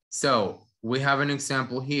 So, we have an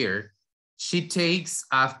example here. She takes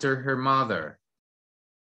after her mother.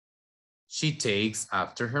 She takes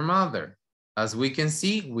after her mother. As we can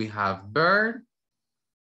see, we have verb,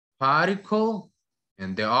 particle,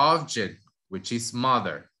 and the object, which is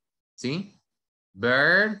mother. See?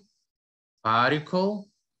 Verb, particle,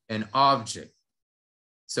 and object.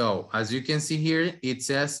 So, as you can see here, it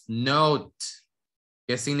says note.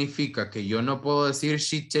 ¿Qué significa? Que yo no puedo decir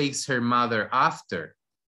she takes her mother after.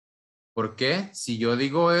 ¿Por qué? Si yo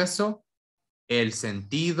digo eso, el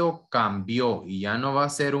sentido cambió y ya no va a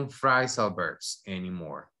ser un phrasal verbs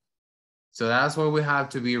anymore. So that's why we have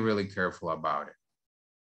to be really careful about it.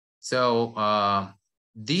 So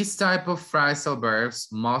these type of phrasal verbs,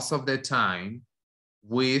 most of the time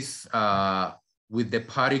with the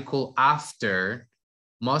particle after,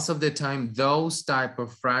 most of the time those type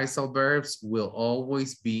of phrasal verbs will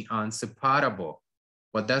always be inseparable.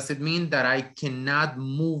 What does it mean? That I cannot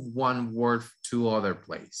move one word to other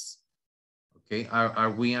place. Okay,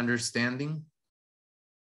 are we understanding?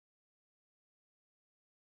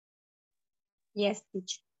 Yes,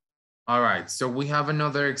 teacher. All right, so we have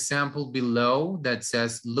another example below that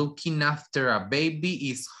says looking after a baby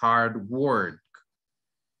is hard work.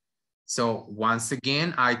 So once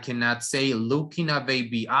again, I cannot say looking a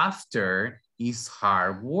baby after is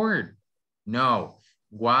hard work. No,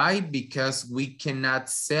 why? Because we cannot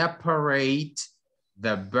separate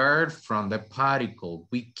the verb from the particle.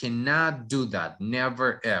 We cannot do that,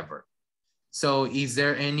 never ever. So is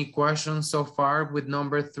there any question so far with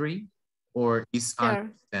number 3 or is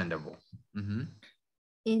understandable?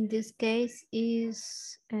 In this case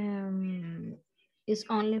is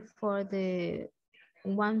only for the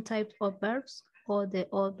one type of verbs or the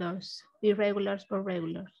others, irregulars or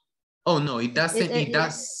regulars? Oh no, it doesn't.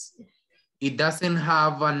 It doesn't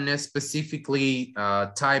have a specifically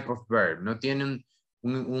type of verb. No tiene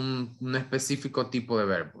un específico tipo de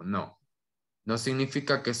verbo. No, no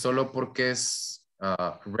significa que solo porque es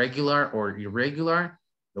regular or irregular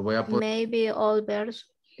lo voy a poner. Maybe all verbs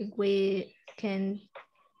we can.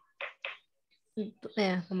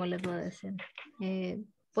 ¿Cómo le puedo decir?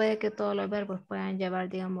 Puede que todos los verbos puedan llevar,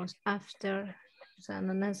 digamos, after, o sea,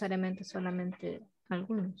 no necesariamente solamente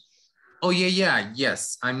algunos. Oh, yeah,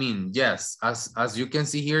 yes. I mean, yes. As you can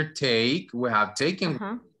see here, take, we have taken.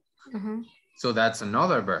 So that's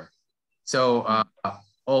another verb. So,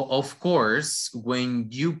 of course, when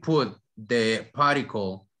you put the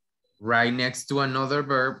particle right next to another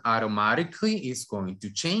verb, automatically it's going to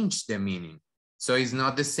change the meaning. So it's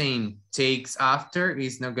not the same. Takes after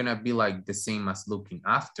is not gonna be like the same as looking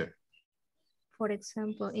after. For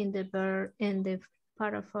example, in the verb, in the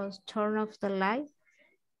paraphrase, turn off the light,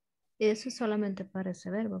 eso es solamente para ese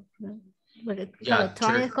verbo. Porque, claro,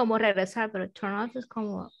 turn es como regresar, pero turn off es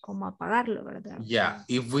como apagarlo, ¿verdad? Yeah,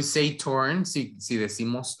 if we say turn, si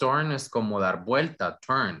decimos turn es como dar vuelta,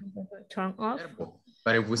 turn. Turn off.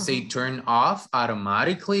 But if we say turn off,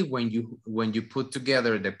 automatically when you put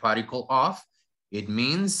together the particle off, it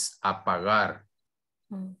means apagar.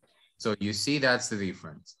 So you see that's the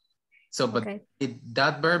difference. So, but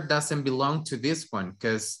that verb doesn't belong to this one,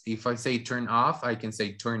 because if I say turn off, I can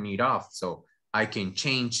say turn it off. So I can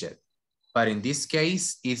change it. But in this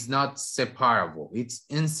case, it's not separable. It's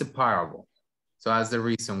inseparable. So that's the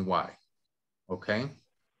reason why. Okay.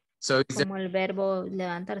 So como el verbo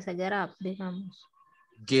levantarse, get up, digamos.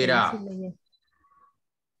 Get up.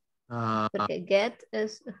 Porque get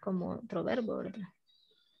es como otro verbo, ¿verdad?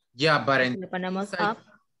 Yeah, but le ponemos up.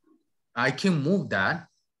 I can move that.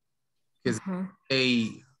 Because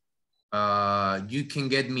you can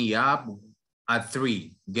get me up at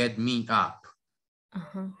 3. Get me up.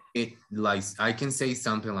 It like I can say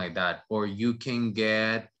something like that, or you can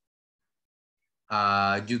get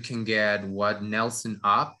what, Nelson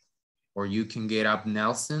up, or you can get up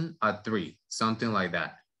Nelson at 3, something like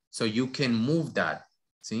that. So you can move that.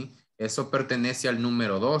 ¿Sí? Eso pertenece al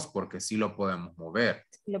número 2 porque sí lo podemos mover.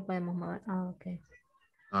 Sí lo podemos mover. Okay.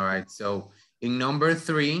 All right, so in number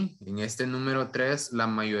 3, en este número 3, la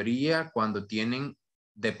mayoría cuando tienen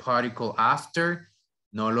the particle after,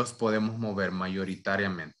 no los podemos mover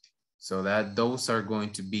mayoritariamente. So that those are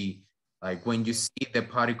going to be, like when you see the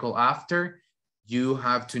particle after, you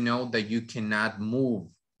have to know that you cannot move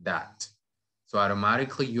that. So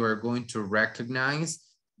automatically you are going to recognize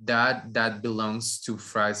that that belongs to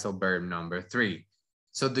phrasal verb number 3.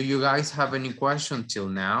 So do you guys have any question till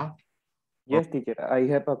now? Yes, teacher, I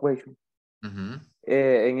have a question.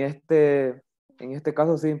 En este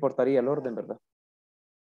caso sí importaría el orden, ¿verdad?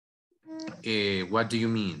 What do you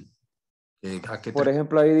mean? Por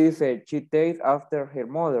ejemplo, ahí dice, she takes after her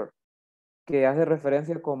mother, que hace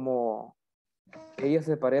referencia como ella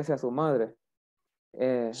se parece a su madre.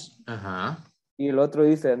 Y el otro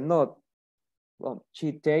dice, not,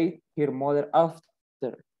 she takes her mother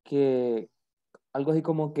after, que algo así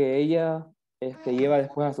como que ella lleva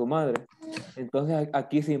después a su madre. Entonces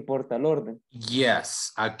aquí sí importa el orden.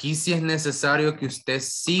 Yes, aquí sí es necesario que usted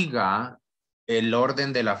siga el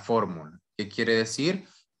orden de la fórmula. ¿Qué quiere decir?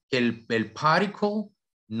 Que el particle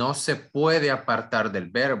no se puede apartar del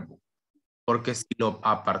verbo. Porque si lo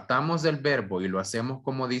apartamos del verbo y lo hacemos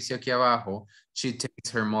como dice aquí abajo, she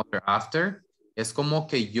takes her mother after, es como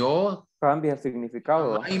que yo cambia el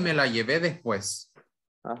significado. Y me la llevé después.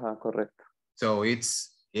 Ajá, correcto. So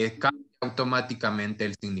cambia automáticamente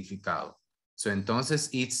el significado. So entonces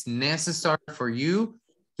it's necessary for you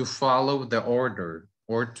to follow the order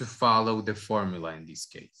or to follow the formula in this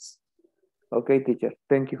case. Okay, teacher.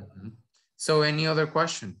 Thank you. So any other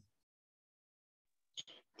question?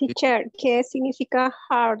 Teacher, ¿qué significa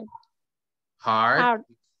hard? Hard.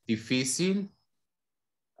 Difícil.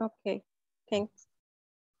 Okay, thanks.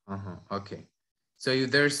 Okay. So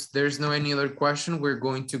if there's no any other question, we're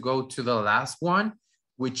going to go to the last one,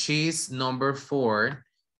 which is number 4.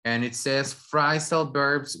 And it says phrasal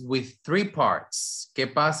verbs with 3 parts.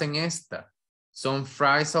 ¿Qué pasa en esta? Son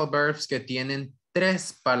phrasal verbs que tienen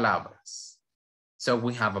 3 palabras. So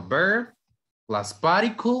we have a verb plus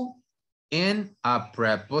particle and a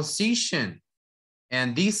preposition.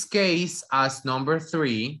 In this case, as number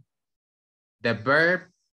 3, the verb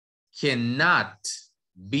cannot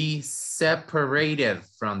be separated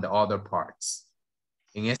from the other parts.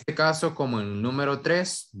 En este caso, como en el número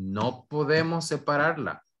 3, no podemos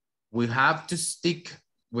separarla. We have to stick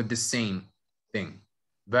with the same thing.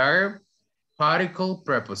 Verb, particle,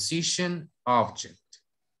 preposition, object.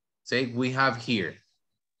 Say we have here,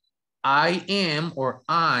 I am or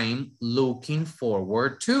I'm looking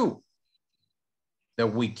forward to the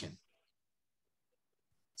weekend.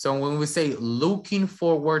 So when we say looking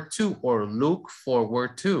forward to or look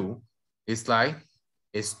forward to, it's like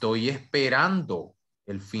estoy esperando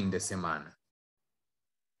el fin de semana.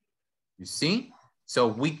 You see? So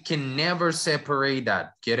we can never separate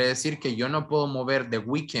that. Quiere decir que yo no puedo mover the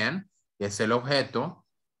weekend, que es el objeto.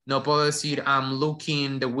 No puedo decir I'm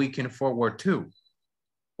looking the weekend forward to.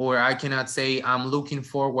 Or I cannot say I'm looking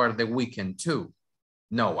forward the weekend to.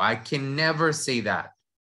 No, I can never say that.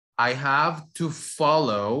 I have to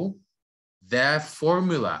follow the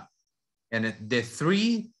formula. And the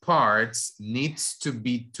 3 parts needs to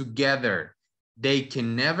be together. They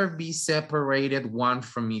can never be separated one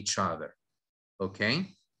from each other.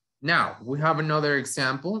 Okay? Now, we have another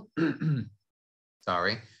example.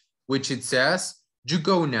 Sorry. Which it says, you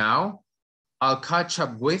go now. I'll catch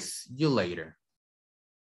up with you later.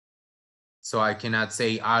 So I cannot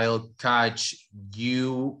say I'll catch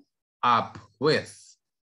you up with,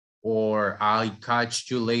 or I'll catch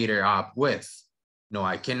you later up with. No,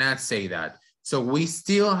 I cannot say that So we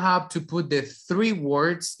still have to put the 3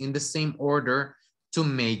 words in the same order to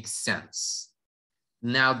make sense.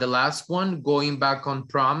 Now, the last one, going back on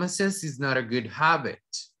promises, is not a good habit.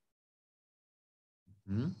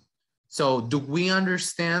 So do we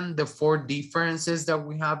understand the 4 differences that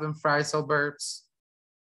we have in phrasal verbs?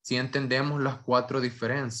 Si entendemos las 4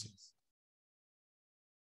 diferencias.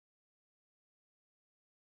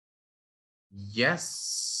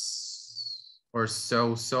 Yes. Or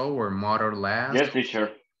so, or more or less. Yes,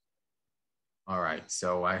 teacher. All right,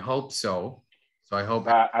 so I hope so. So I hope.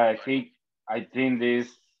 I think these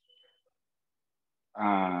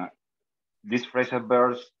phrasal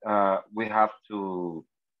verbs, we have to,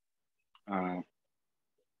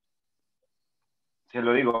 se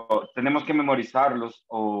lo digo, tenemos que memorizarlos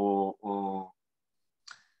o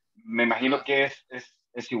me imagino que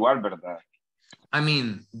es igual, ¿verdad? I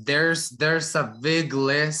mean, there's a big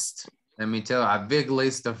list, let me tell you, a big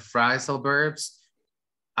list of phrasal verbs.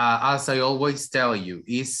 As I always tell you,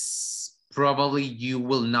 is probably you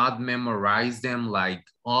will not memorize them like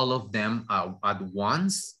all of them at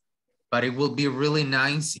once, but it will be really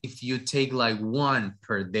nice if you take like 1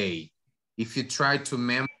 per day. If you try to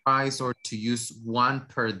memorize or to use 1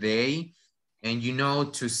 per day, and you know,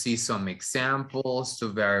 to see some examples, to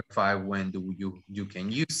verify when you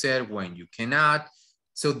can use it, when you cannot.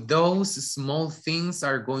 So those small things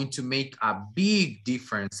are going to make a big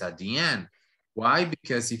difference at the end. Why?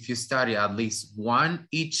 Because if you study at least 1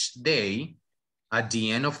 each day, at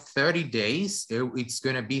the end of 30 days, it's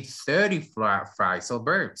going to be 30 phrasal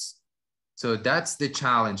verbs. So that's the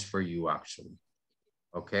challenge for you, actually.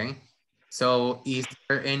 Okay. So is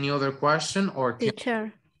there any other question or?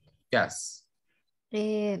 Teacher. Yes.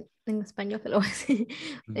 En español que lo voy a decir.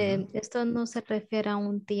 Esto no se refiere a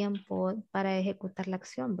un tiempo para ejecutar la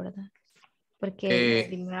acción, ¿verdad? Porque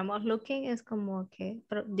si miramos looking es como que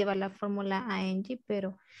lleva la fórmula ing,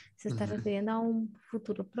 pero se está refiriendo a un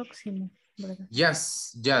futuro próximo, ¿verdad?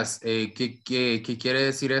 Yes. ¿Qué quiere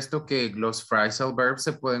decir esto? Que los phrasal verbs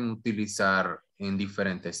se pueden utilizar en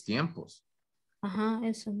diferentes tiempos. Ajá,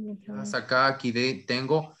 eso. Acá aquí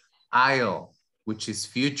tengo I'll, which is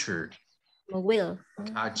future. Will.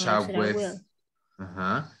 Catch up with. Will.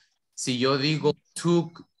 Si yo digo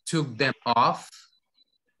took them off,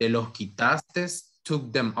 te los quitaste,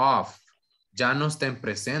 took them off. Ya no está en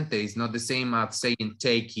presente. It's not the same as saying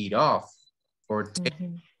take it off or take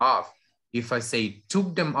it off. If I say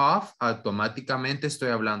took them off, automáticamente estoy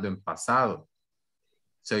hablando en pasado.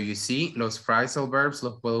 So you see, los phrasal verbs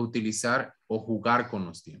los puedo utilizar o jugar con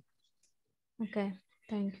los tiempos. Okay,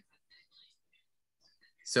 thank you.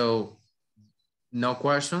 So, no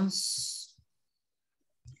questions?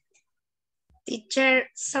 Teacher,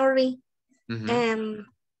 sorry. Il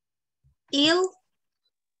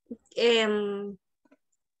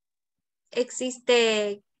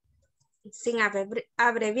existe sin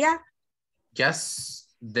abreviar. Yes,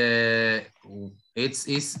 it's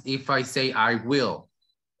if I say I will.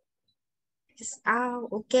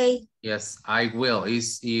 Okay. Yes, I will.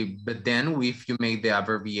 But then if you make the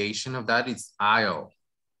abbreviation of that, it's I'll.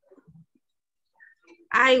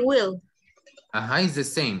 I will. It's the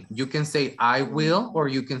same. You can say I will or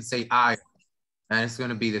you can say I. And it's going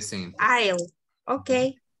to be the same. I'll.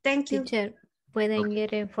 Okay, thank you. Teacher, pueden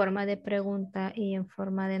ir en forma de pregunta y en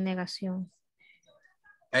forma de negación.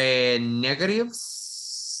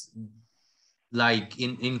 Negatives, like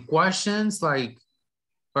in questions, like,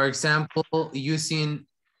 for example, using,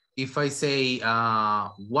 if I say,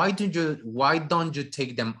 why don't you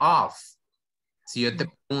take them off? Si yo te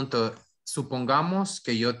pregunto, supongamos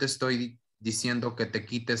que yo te estoy diciendo que te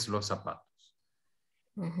quites los zapatos.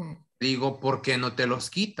 Digo, ¿por qué no te los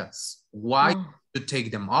quitas? Why do you take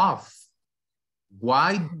them off?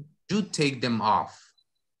 Why do you take them off?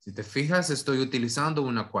 Si te fijas, estoy utilizando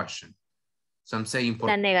una question. So I'm saying,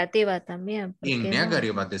 la negativa también. Being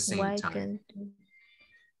negative at the same time.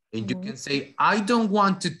 And you can say, I don't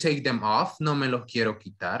want to take them off. No me los quiero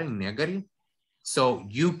quitar en negative. So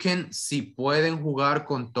you can, si pueden jugar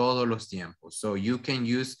con todos los tiempos. So you can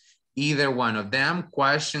use either one of them,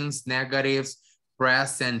 questions, negatives,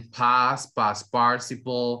 present, past, past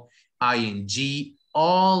participle, ing,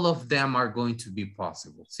 all of them are going to be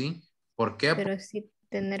possible, ¿sí? ¿Por qué? Pero sí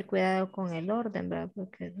tener cuidado con el orden, ¿verdad?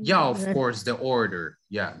 Porque, yeah, of course, the order.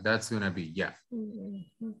 Yeah, that's going to be, yeah.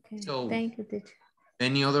 Okay, so, thank you, teacher.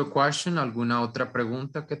 Any other question? ¿Alguna otra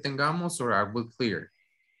pregunta que tengamos or are we clear?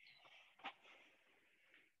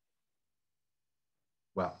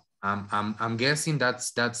 Well, I'm guessing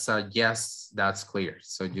that's a yes, that's clear.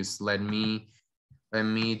 So just let me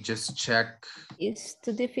just check. It's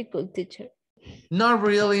too difficult, teacher. Not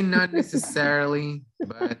really, not necessarily,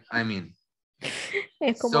 but I mean,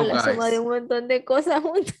 Es como So la suma de guys, un montón de cosas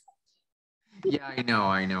juntas. yeah, I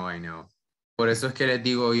know. Por eso es que les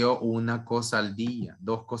digo yo una cosa al día,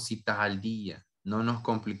 dos cositas al día. No nos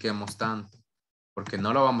compliquemos tanto, porque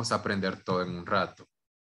no lo vamos a aprender todo en un rato.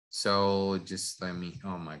 So just let me,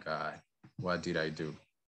 oh my God, what did I do?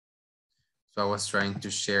 So I was trying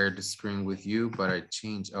to share the screen with you, but I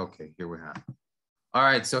changed. Okay, here we have. All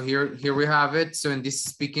right, so here we have it. So in this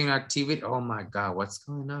speaking activity, oh my God, what's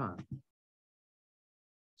going on?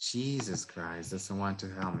 Jesus Christ, doesn't want to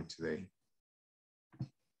help me today.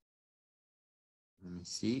 Let me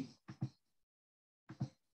see.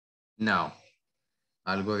 No,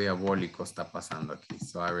 algo diabólico está pasando aquí,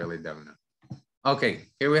 so I really don't know. Okay,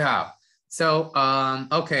 here we have. So,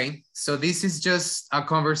 okay, so this is just a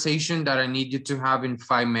conversation that I need you to have in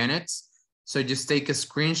 5 minutes. So just take a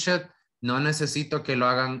screenshot. No necesito que lo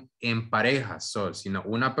hagan en pareja, sino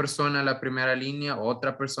una persona en la primera línea,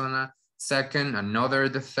 otra persona second, another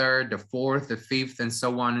the third, the fourth, the fifth, and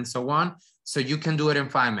so on and so on. So you can do it in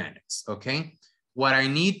 5 minutes, okay? What I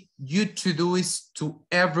need you to do is to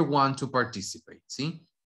everyone to participate, ¿sí?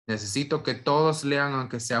 Necesito que todos lean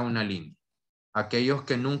aunque sea una línea. Aquellos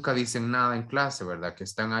que nunca dicen nada en clase, ¿verdad? Que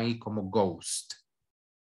están ahí como ghost.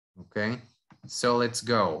 Okay, so let's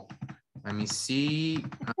go. Let me see.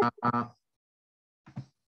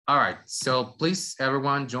 All right, so please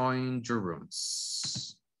everyone join your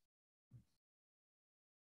rooms.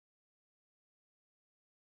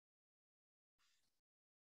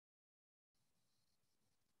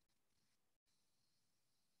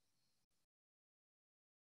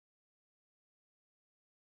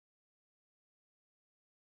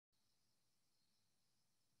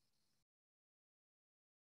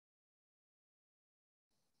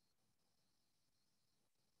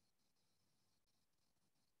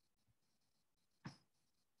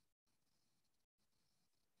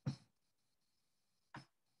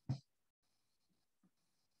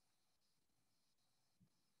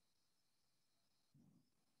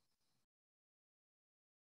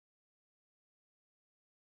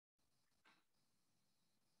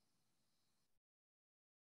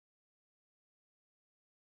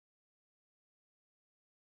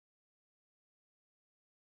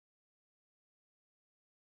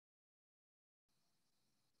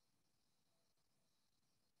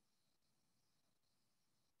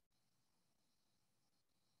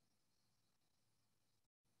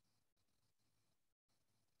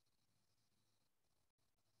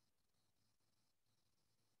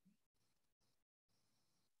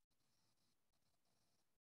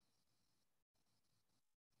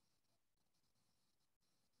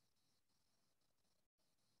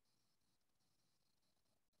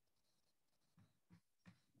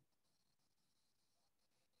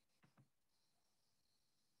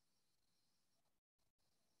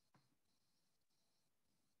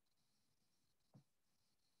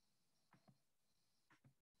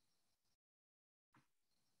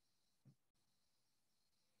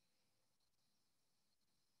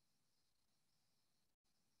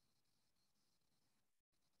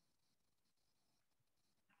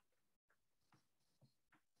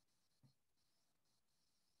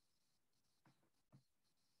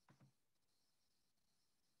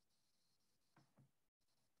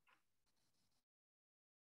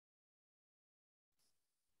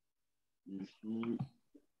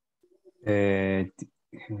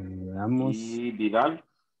 Veamos. Y Vidal.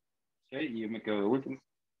 Sí, y yo me quedo de último.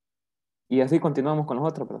 Y así continuamos con los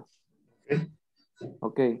otros, ¿verdad?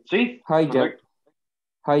 Ok. Sí, Hi, Jack. correcto.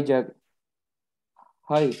 Hi, Jack.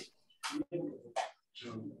 Hi.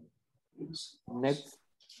 Next.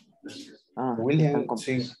 William,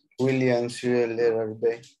 sí. William, sí, el letter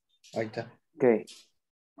B. Ahí está. Ok.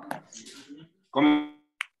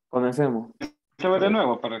 Comencemos. De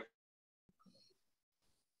nuevo para...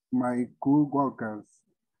 My co-workers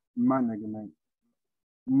management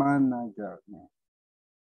manager and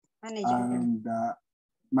the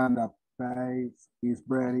pay is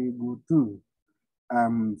very good too.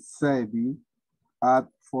 Savvy add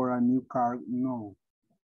for a new car no.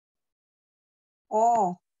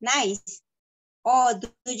 Oh, nice. Oh,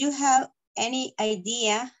 do you have any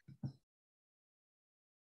idea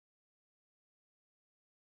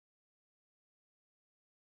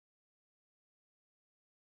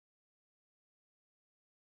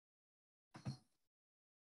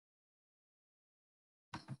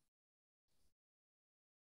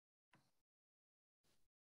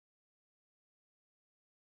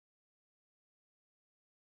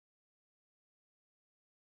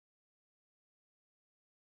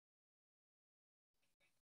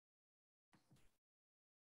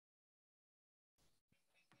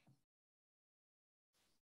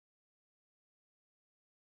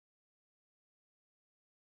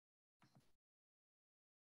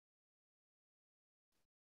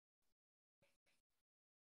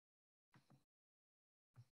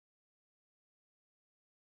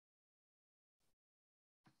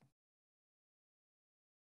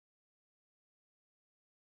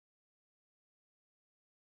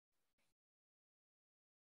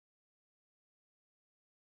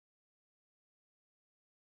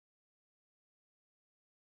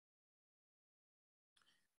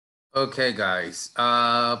Okay, guys.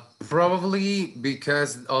 Probably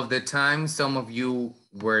because of the time, some of you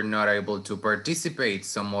were not able to participate.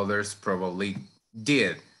 Some others probably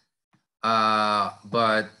did.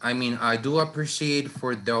 But I mean, I do appreciate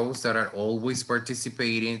for those that are always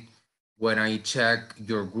participating. When I check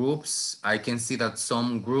your groups, I can see that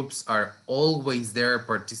some groups are always there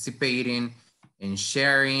participating and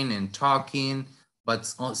sharing and talking, but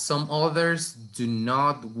some others do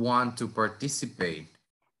not want to participate.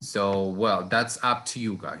 So, well, that's up to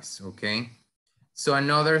you guys, okay? So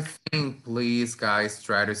another thing, please, guys,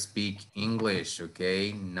 try to speak English,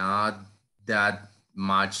 okay? Not that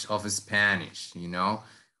much of Spanish, you know?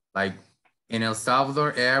 Like in El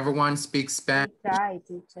Salvador, everyone speaks Spanish.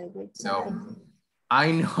 So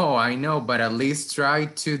I know, but at least try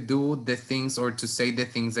to do the things or to say the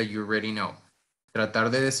things that you already know. Tratar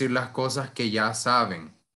de decir las cosas que ya saben,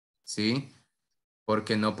 ¿sí?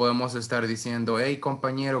 Porque no podemos estar diciendo, hey,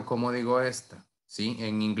 compañero, ¿cómo digo esta? ¿Sí?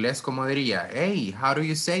 En inglés, ¿cómo diría? Hey, how do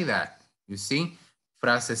you say that? You see?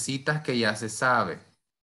 Frasecitas que ya se sabe.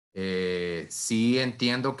 Sí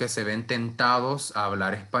entiendo que se ven tentados a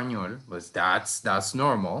hablar español, pues that's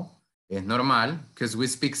normal. Es normal, because we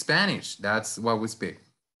speak Spanish. That's what we speak.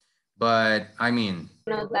 But, I mean...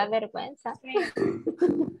 Nos da vergüenza.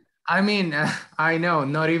 I mean, I know,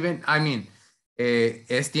 not even, I mean...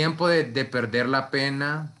 es tiempo de perder la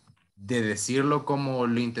pena de decirlo como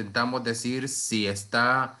lo intentamos decir. Si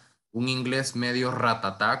está un inglés medio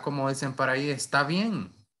ratatá, como dicen para ahí, está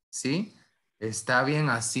bien, ¿sí? Está bien,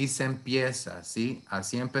 así se empieza, ¿sí?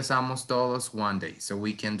 Así empezamos todos one day, so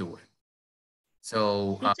we can do it.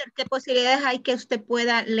 So, Teacher, ¿qué posibilidades hay que usted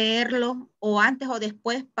pueda leerlo o antes o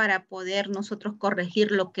después para poder nosotros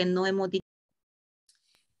corregir lo que no hemos dicho?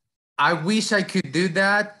 I wish I could do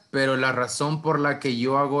that, pero la razón por la que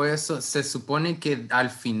yo hago eso, se supone que al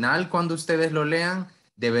final cuando ustedes lo lean,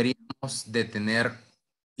 deberíamos de tener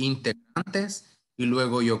integrantes y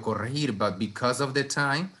luego yo corregir, but because of the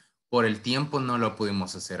time, por el tiempo no lo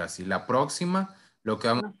pudimos hacer así. La próxima, lo que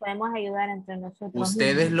vamos... Nos podemos ayudar entre nosotros.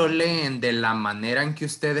 Ustedes lo leen de la manera en que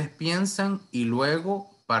ustedes piensan y luego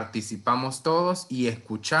participamos todos y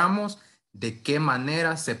escuchamos de qué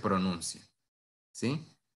manera se pronuncia, ¿sí?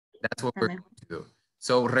 That's what we're going to do.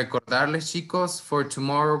 So, recordarles, chicos, for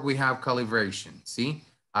tomorrow we have calibration, ¿sí?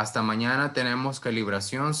 Hasta mañana tenemos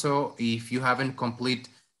calibración. So, if you haven't complete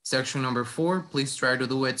section number 4, please try to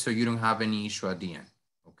do it so you don't have any issue at the end,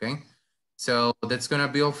 okay? So, that's going to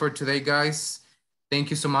be all for today, guys.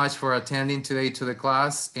 Thank you so much for attending today to the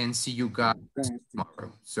class and see you guys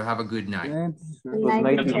tomorrow. So, have a good night. Good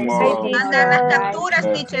night, tomorrow. Manda las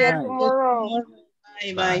capturas, teacher. Tomorrow.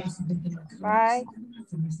 Bye, bye. Bye.